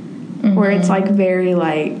where it's like very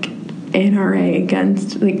like NRA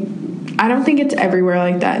guns, like I don't think it's everywhere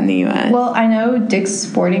like that in the US. Well, I know Dick's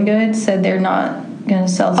Sporting Goods said they're not gonna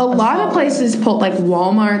sell a lot of places pulled, like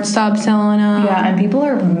Walmart stopped selling them. Yeah, and people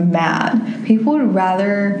are mad. People would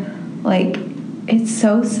rather, like, it's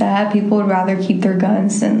so sad, people would rather keep their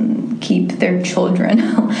guns than keep their children.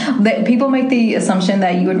 People make the assumption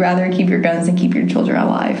that you would rather keep your guns than keep your children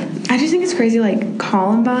alive. I just think it's crazy. Like,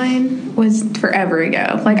 Columbine was forever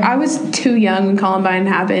ago. Like, I was too young when Columbine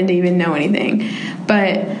happened to even know anything,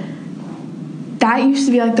 but that used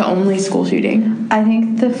to be like the only school shooting. I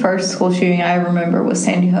think the first school shooting I remember was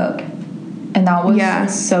Sandy Hook, and that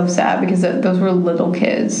was so sad because those were little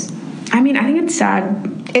kids. I mean, I think it's sad.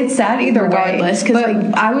 It's sad either regardless, way.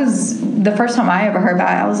 Because the first time I ever heard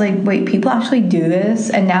about it, I was like, wait, people actually do this?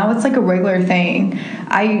 And now it's like a regular thing.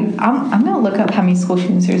 I'm gonna look up how many school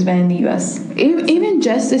shootings there's been in the U.S. Even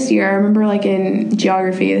just this year, I remember like in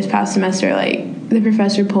geography this past semester, like the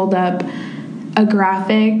professor pulled up a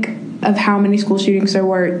graphic of how many school shootings there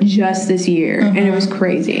were just this year, and it was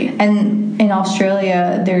crazy. And in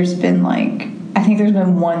Australia, there's been like, I think there's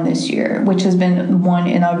been one this year, which has been one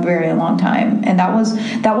in a very long time, and that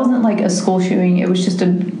wasn't like a school shooting. It was just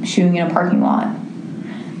a shooting in a parking lot.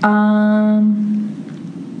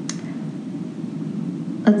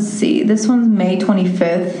 Let's see. This one's May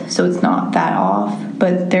 25th, so it's not that off,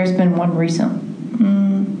 but there's been one recent.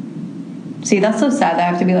 See, that's so sad that I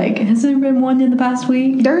have to be like, has there been one in the past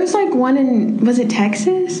week? There was like one in, was it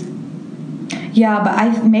Texas? Yeah,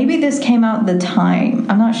 but maybe this came out the time.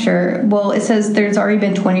 I'm not sure. Well, it says there's already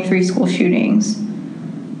been 23 school shootings.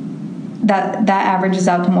 That averages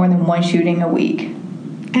out to more than one shooting a week.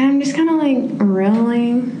 And I'm just kind of like,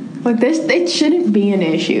 really? Like, this, it shouldn't be an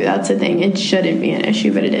issue. That's the thing. It shouldn't be an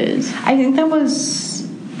issue, but it is. I think that was,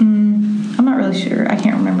 I'm not really sure. I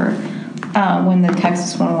can't remember when the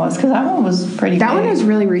Texas one was, because that one was pretty That big. one was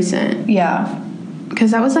really recent. Yeah.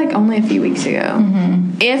 Because that was like only a few weeks ago.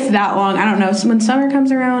 Mm-hmm. If that long. I don't know. When summer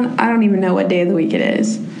comes around, I don't even know what day of the week it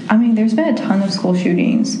is. I mean, there's been a ton of school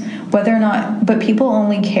shootings. Whether or not, but people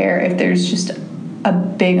only care if there's just a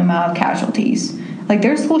big amount of casualties. Like,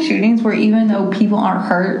 there's school shootings where even though people aren't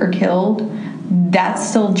hurt or killed, that's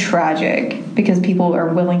still tragic because people are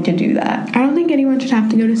willing to do that. I don't think anyone should have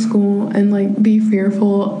to go to school and, like, be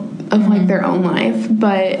fearful of, like, their own life.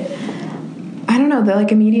 But I don't know, the,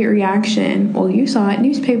 like, immediate reaction, well, you saw it,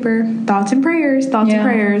 newspaper, thoughts and prayers, thoughts and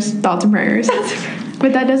prayers, thoughts and prayers.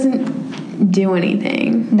 But that doesn't do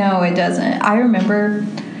anything. No, it doesn't. I remember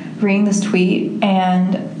reading this tweet,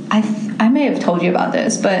 and I may have told you about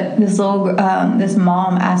this, but this this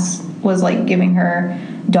mom was like giving her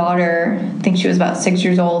daughter, I think she was about 6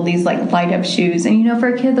 years old, these like light up shoes, and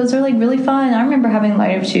for a kid those are like really fun. I remember having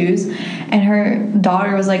light up shoes, and her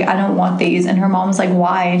daughter was like, I don't want these, and her mom was like,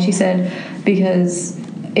 why? And she said, because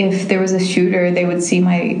if there was a shooter they would see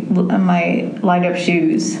my light up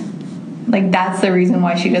shoes. Like, that's the reason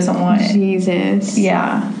why she doesn't want it. Jesus.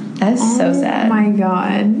 Yeah. That's so sad. Oh my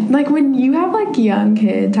God. Like, when you have like young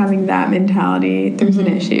kids having that mentality, there's an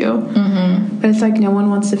issue. Mm-hmm. But it's like no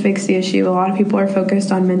one wants to fix the issue. A lot of people are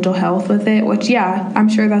focused on mental health with it, which, yeah, I'm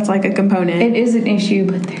sure that's like a component. It is an issue,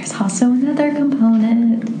 but there's also another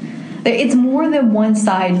component. It's more than one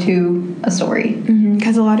side to a story.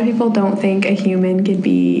 Because a lot of people don't think a human could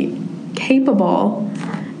be capable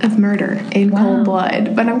of murder in cold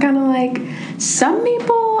blood. But I'm kind of like, some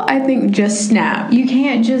people, I think, just snap. You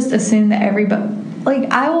can't just assume that everybody... Like,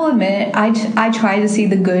 I will admit, I try to see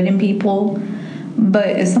the good in people, but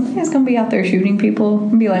if somebody's going to be out there shooting people,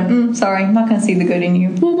 I'll be like, sorry, I'm not going to see the good in you.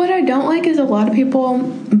 Well, what I don't like is a lot of people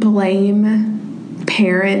blame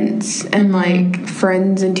parents and like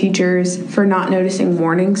friends and teachers for not noticing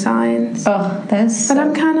warning signs. Oh, that's... But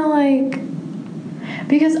I'm kind of like...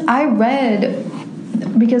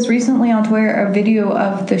 Because recently on Twitter, a video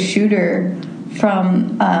of the shooter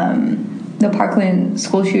from the Parkland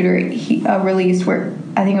school shooter he released, where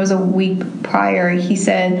I think it was a week prior, he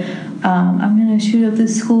said, I'm going to shoot up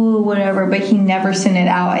this school or whatever, but he never sent it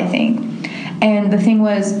out, I think. And the thing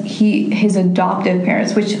was, his adoptive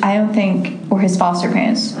parents, which I don't think were his foster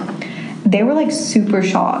parents, they were like super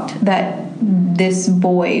shocked that this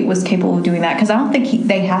boy was capable of doing that, because I don't think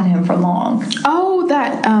they had him for long. Oh,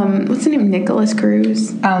 that what's his name? Nicholas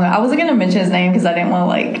Cruz. I don't know. I wasn't gonna mention his name because I didn't want to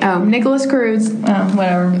like. Oh, Nicholas Cruz.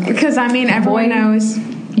 Whatever. Because I mean, everyone knows.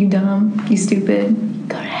 You dumb. You stupid.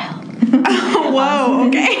 Go to hell. Oh, whoa.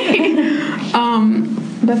 Okay.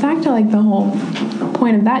 But back to like the whole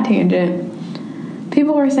point of that tangent.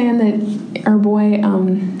 People were saying that our boy,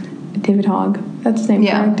 David Hogg. That's his name,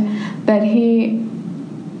 correct? That he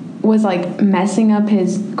was like messing up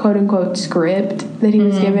his quote unquote script that he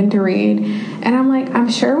was given to read. And I'm like, I'm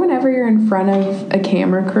sure whenever you're in front of a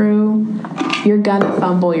camera crew, you're gonna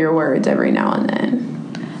fumble your words every now and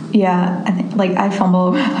then. Yeah, I think like I fumble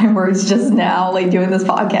over my words just now, like doing this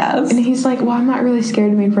podcast. And he's like, well, I'm not really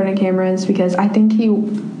scared to be in front of cameras because I think he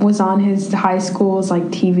was on his high school's like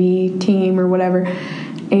TV team or whatever.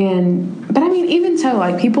 But I mean, even so,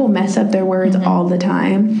 like, people mess up their words all the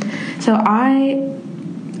time. So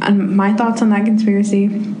my thoughts on that conspiracy,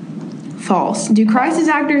 false. Do crisis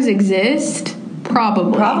actors exist?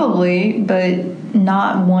 Probably, but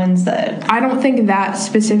not ones that... I don't think that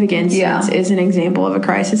specific instance is an example of a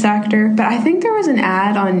crisis actor. But I think there was an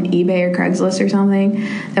ad on eBay or Craigslist or something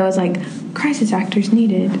that was like, crisis actors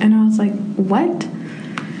needed. And I was like, what?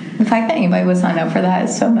 The fact that anybody would sign up for that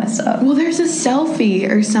is so messed up. Well, there's a selfie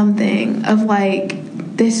or something of like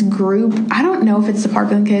this group. I don't know if it's the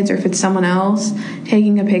Parkland kids or if it's someone else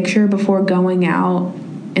taking a picture before going out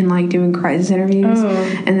and like doing crisis interviews.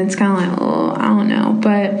 And it's kind of like, I don't know.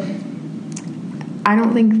 But I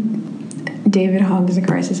don't think David Hogg is a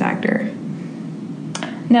crisis actor.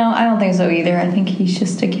 No, I don't think so either. I think he's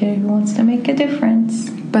just a kid who wants to make a difference.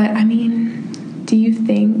 But I mean, do you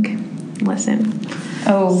think... Listen.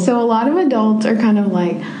 So a lot of adults are kind of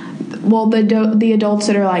like, well, the adults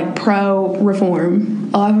that are like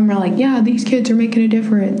pro-reform, a lot of them are like, yeah, these kids are making a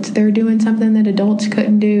difference. They're doing something that adults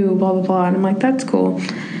couldn't do, blah, blah, blah. And I'm like, that's cool.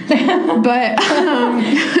 But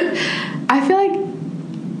I feel like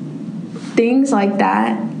things like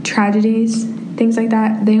that, tragedies, things like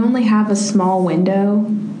that, they only have a small window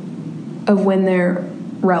of when they're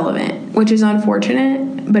relevant, which is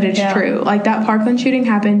unfortunate, but it's true. Like, that Parkland shooting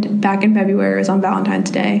happened back in February. It was on Valentine's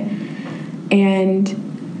Day. And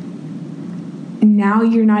now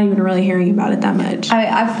you're not even really hearing about it that much.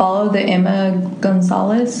 I follow the Emma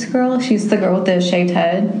Gonzalez girl. She's the girl with the shaved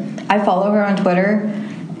head. I follow her on Twitter,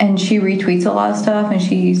 and she retweets a lot of stuff, and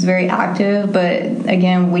she's very active. But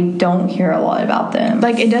again, we don't hear a lot about them.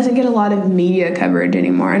 Like, it doesn't get a lot of media coverage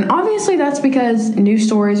anymore. And obviously that's because new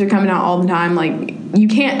stories are coming out all the time. Like, you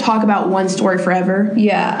can't talk about one story forever.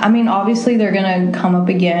 Yeah, I mean, obviously they're going to come up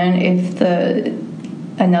again if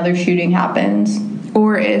another shooting happens.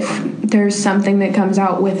 Or if there's something that comes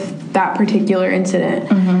out with that particular incident.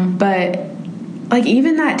 Mm-hmm. But, like,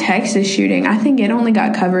 even that Texas shooting, I think it only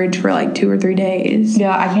got coverage for, like, 2 or 3 days.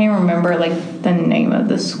 Yeah, I can't remember, like, the name of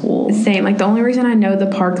the school. Same. Like, the only reason I know the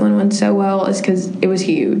Parkland one so well is because it was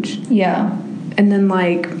huge. Yeah. And then,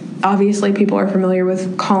 like, obviously people are familiar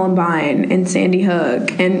with Columbine and Sandy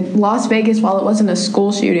Hook. And Las Vegas, while it wasn't a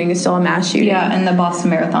school shooting, is still a mass shooting. Yeah, and the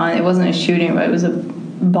Boston Marathon, it wasn't a shooting, but it was a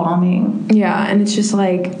bombing. Yeah, and it's just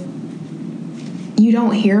like, you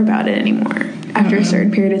don't hear about it anymore after a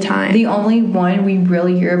certain period of time. The only one we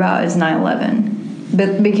really hear about is 9/11,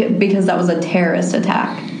 but because that was a terrorist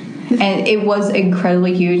attack, and it was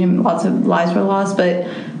incredibly huge and lots of lives were lost. But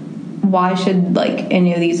why should, like,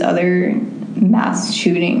 any of these other mass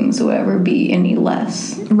shootings or whatever be any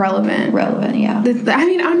less relevant? Yeah. I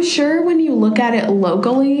mean, I'm sure when you look at it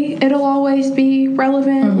locally, it'll always be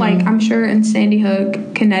relevant. Mm-hmm. Like, I'm sure in Sandy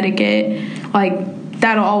Hook, Connecticut, like,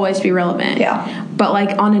 that'll always be relevant. Yeah. But,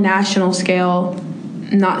 like, on a national scale,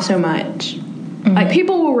 not so much. Mm-hmm. Like,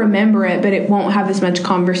 people will remember it, but it won't have as much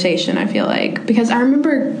conversation, I feel like. Because I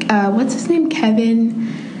remember, what's his name? Kevin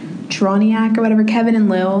Troniak or whatever. Kevin and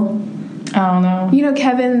Lil. I don't know. You know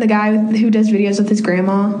Kevin, the guy who does videos with his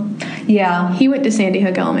grandma? Yeah. He went to Sandy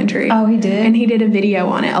Hook Elementary. Oh, he did? And he did a video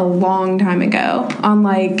on it a long time ago on,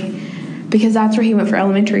 like, because that's where he went for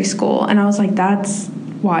elementary school. And I was like, that's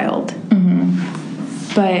wild.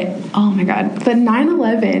 Mm-hmm. But, oh my God. But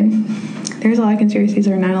 9/11, there's a lot of conspiracies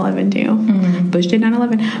over 9/11 too. Mm-hmm. Bush did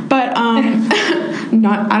 9/11. But, I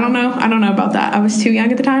don't know about that. I was too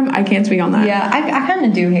young at the time. I can't speak on that. Yeah, I kind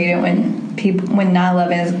of do hate it when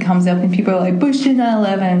 9/11 comes up and people are like, Bush did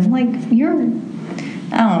 9/11. Like,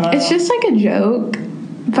 I don't know. It's just like a joke.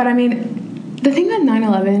 But I mean, the thing with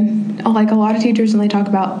 9/11, like, a lot of teachers, when they talk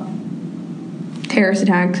about terrorist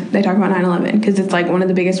attacks, they talk about 9/11 because it's like one of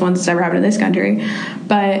the biggest ones that's ever happened in this country.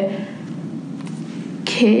 But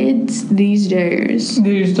kids these days,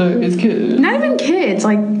 kids, not even kids,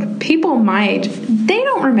 like, people my age, they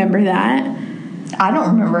don't remember that. I don't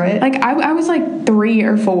remember it. Like, I was like 3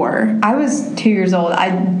 or 4. I was 2 years old.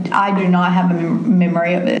 I do not have a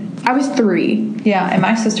memory of it. I was 3. Yeah, and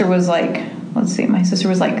my sister was like, my sister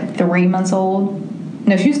was like 3 months old.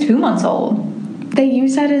 No, she was 2 months old. They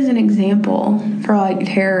use that as an example for, like,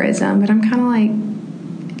 terrorism, but I'm kind of like,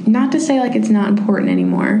 not to say, like, it's not important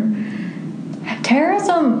anymore.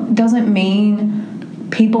 Terrorism doesn't mean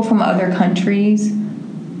people from other countries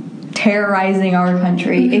terrorizing our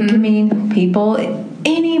country. Mm-hmm. It can mean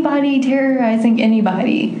anybody terrorizing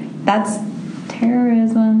anybody. That's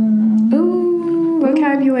terrorism. Ooh,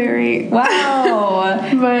 vocabulary. Wow.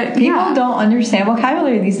 But people don't understand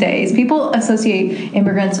vocabulary these days. People associate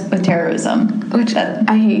immigrants with terrorism, which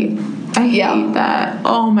I hate. I hate that.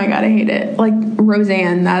 Oh my God, I hate it. Like,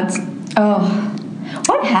 Roseanne, that's... Oh.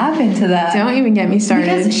 What happened to that? Don't even get me started.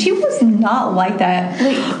 Because she was not like that.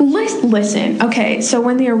 Like, listen. Okay, so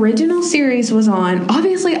when the original series was on,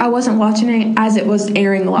 obviously I wasn't watching it as it was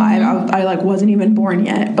airing live. Mm-hmm. I like, wasn't even born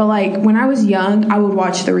yet. But, like, when I was young, I would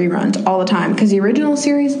watch the reruns all the time. Because the original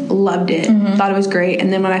series, loved it. Mm-hmm. Thought it was great.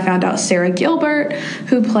 And then when I found out Sarah Gilbert,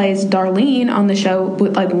 who plays Darlene on the show,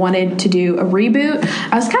 like, wanted to do a reboot,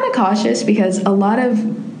 I was kind of cautious because a lot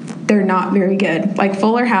of... they're not very good. Like,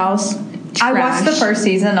 Fuller House... trash. I watched the first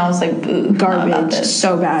season. I was like, boo, garbage,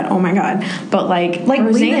 so bad. Oh my God. But like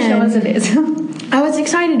Roseanne, leave the show as it is. I was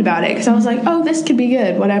excited about it because I was like, oh, this could be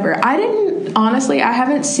good, whatever. I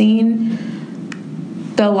haven't seen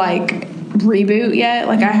the, like, reboot yet.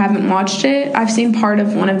 Like, I haven't watched it. I've seen part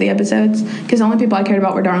of one of the episodes because the only people I cared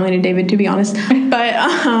about were Darlene and David, to be honest. But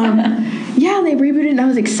yeah, they rebooted and I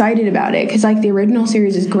was excited about it because, like, the original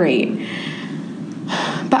series is great.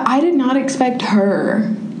 But I did not expect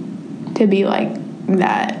her to be like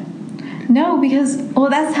that. No, because, well,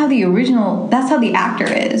 that's how the actor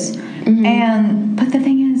is. Mm-hmm. But the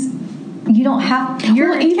thing is, you don't have...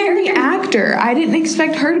 even the actor, I didn't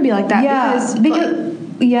expect her to be like that.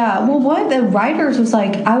 Yeah, well, one of the writers was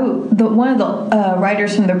like... one of the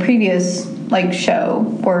writers from the previous like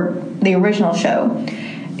show or the original show.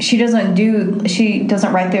 She doesn't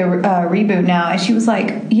write the reboot now. And she was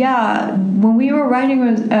like, yeah, when we were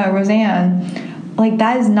writing Roseanne, like,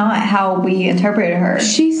 that is not how we interpreted her.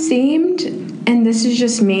 She seemed, and this is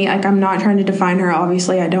just me, like, I'm not trying to define her,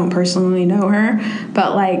 obviously I don't personally know her,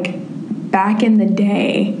 but like back in the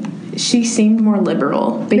day she seemed more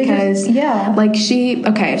liberal because like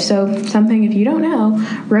so something, if you don't know,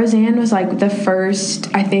 Roseanne was like the first,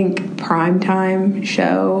 I think, primetime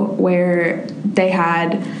show where they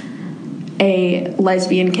had a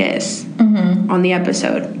lesbian kiss on the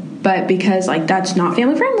episode, but because like that's not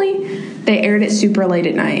family friendly, they aired it super late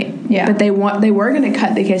at night. Yeah. But they were going to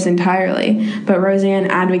cut the kiss entirely, but Roseanne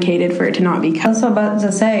advocated for it to not be cut. That's what I'm about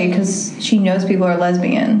to say, because she knows people are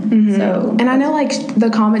lesbian. So, and I know, like,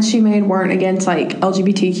 the comments she made weren't against, like,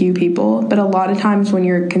 LGBTQ people, but a lot of times when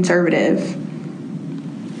you're conservative,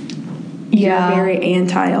 you're very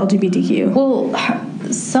anti-LGBTQ. Well,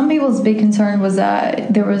 some people's big concern was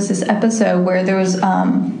that there was this episode where there was, I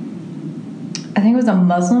think it was a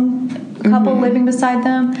Muslim couple living beside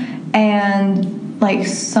them, and like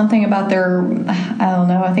something about their, I don't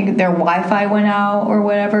know, I think their Wi-Fi went out or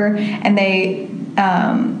whatever, and they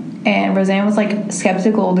and Roseanne was like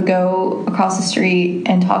skeptical to go across the street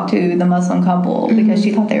and talk to the Muslim couple because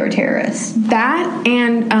she thought they were terrorists. That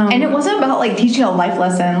and it wasn't about like teaching a life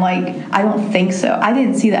lesson. Like, I don't think so. I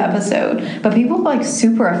didn't see the episode, but people were like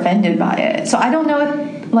super offended by it. So I don't know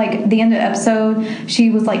if, like, the end of the episode, she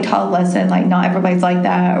was like taught a lesson, like not everybody's like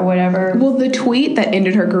that or whatever. Well, the tweet that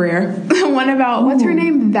ended her career, the one about what's her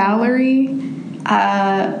name, Valerie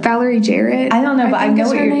Jarrett. I don't know, but I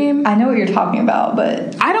know what you're talking about,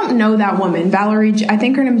 but I don't know that woman. I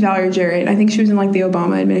think her name's Valerie Jarrett. I think she was in like the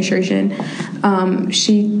Obama administration.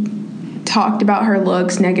 She talked about her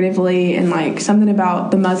looks negatively and like something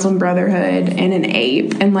about the Muslim Brotherhood and an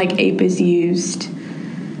ape, and like ape is used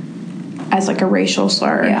as like a racial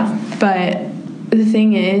slur. Yeah. But the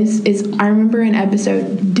thing is I remember an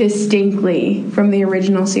episode distinctly from the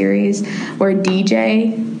original series where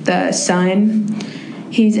DJ, the son,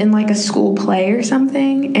 he's in like a school play or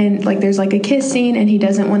something, and like there's like a kiss scene, and he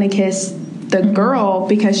doesn't want to kiss the girl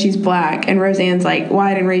because she's black, and Roseanne's like, well,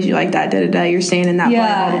 I didn't raise you like that, you're staying in that play,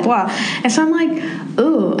 blah blah blah. And so I'm like,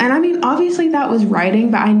 ooh. And I mean, obviously that was writing,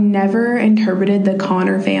 but I never interpreted the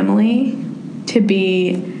Connor family to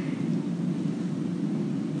be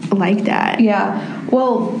like that. Yeah.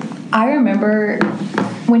 Well, I remember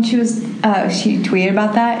when she was she tweeted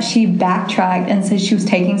about that, she backtracked and said she was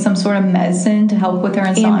taking some sort of medicine to help with her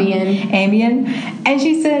insomnia. Ambien. And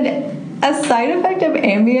she said a side effect of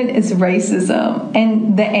Ambien is racism.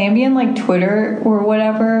 And the Ambien, like, Twitter or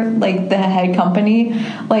whatever, like the head company,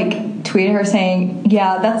 like, tweeted her saying,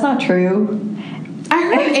 yeah, that's not true. I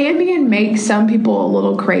heard Ambien makes some people a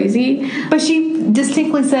little crazy, but she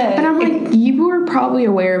distinctly said, and I'm like, you were probably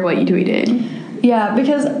aware of what you tweeted. Yeah,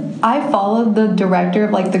 because I followed the director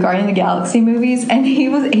of like the Guardian of the Galaxy movies, and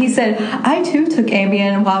he said, I too took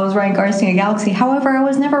Ambien while I was writing Guardians of the Galaxy. However, I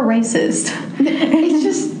was never racist. It's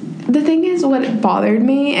just, the thing is, what bothered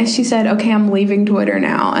me is she said, okay, I'm leaving Twitter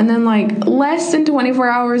now, and then like less than 24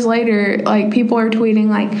 hours later, like people are tweeting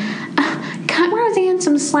like, cut Roseanne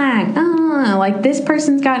some slack. Like, this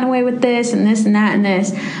person's gotten away with this and this and that and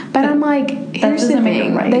this. But I'm like, here's the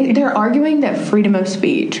thing. Right. They're arguing that freedom of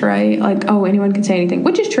speech, right? Like, oh, anyone can say anything,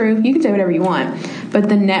 which is true. You can say whatever you want. But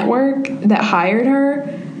the network that hired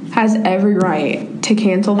her has every right to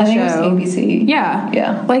cancel the show. I think it's ABC. Yeah.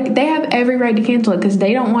 Yeah. Like, they have every right to cancel it because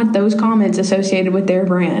they don't want those comments associated with their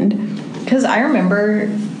brand. Because I remember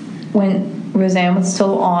when Roseanne was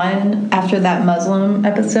still on after that Muslim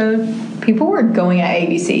episode, people were going at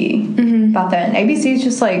ABC about that. And ABC is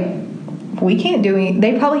just like, we can't do anything.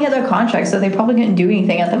 They probably had their contract, so they probably couldn't do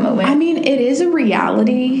anything at the moment. I mean, it is a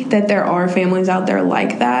reality that there are families out there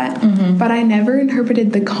like that, but I never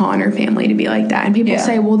interpreted the Connor family to be like that. And people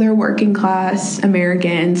say, well, they're working class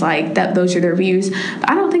Americans, like that. Those are their views. But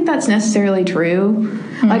I don't think that's necessarily true.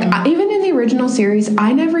 Like, even in the original series,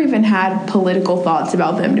 I never even had political thoughts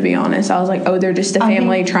about them, to be honest. I was like, oh, they're just a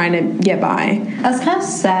family trying to get by. That's kind of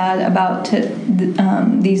sad about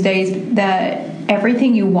these days, that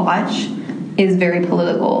everything you watch is very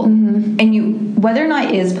political. And you, whether or not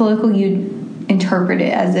it is political, you interpret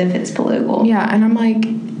it as if it's political. Yeah, and I'm like,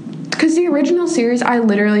 because the original series, I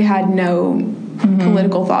literally had no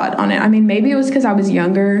political thought on it. I mean, maybe it was because I was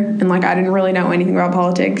younger and, like, I didn't really know anything about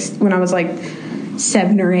politics when I was, like,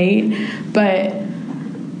 7 or 8, but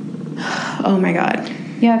oh my god.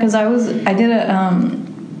 Yeah, because I did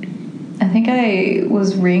I think I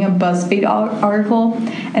was reading a BuzzFeed article,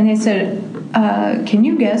 and they said, can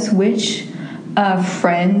you guess which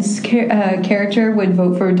Friends character would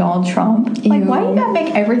vote for Donald Trump. Like, why do you gotta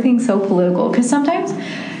make everything so political? Because sometimes,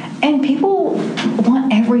 and people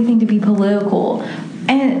want everything to be political,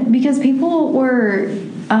 and because people were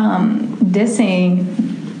dissing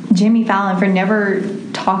Jimmy Fallon for never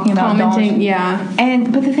talking about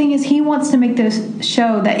commenting, but the thing is, he wants to make this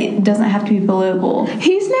show that it doesn't have to be political.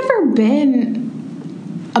 He's never been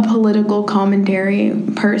a political commentary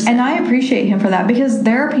person, and I appreciate him for that, because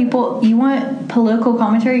there are people, you want political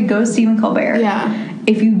commentary, go to Stephen Colbert.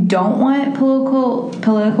 If you don't want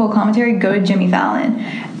political commentary, go to Jimmy Fallon,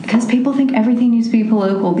 because people think everything needs to be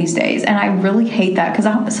political these days, and I really hate that,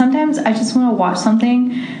 because sometimes I just want to watch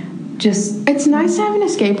something. It's nice to have an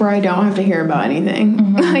escape where I don't have to hear about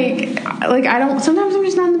anything. Like I don't. Sometimes I'm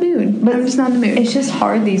just not in the mood. But I'm just not in the mood. It's just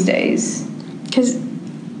hard these days because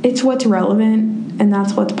it's what's relevant and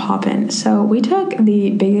that's what's poppin'. So we took the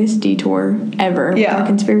biggest detour ever with our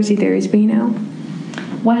conspiracy theories, but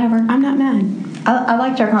whatever. I'm not mad. I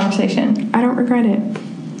liked our conversation. I don't regret it.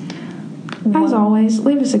 As always,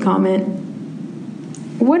 leave us a comment.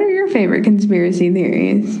 What are your favorite conspiracy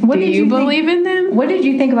theories? Do you believe in them? What did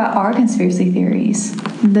you think about our conspiracy theories?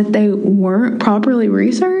 That they weren't properly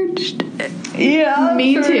researched? Yeah.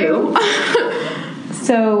 Me too.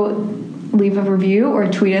 So leave a review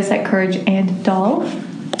or tweet us at Courage and Dolph.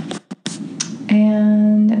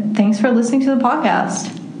 And thanks for listening to the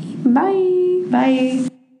podcast. Bye. Bye.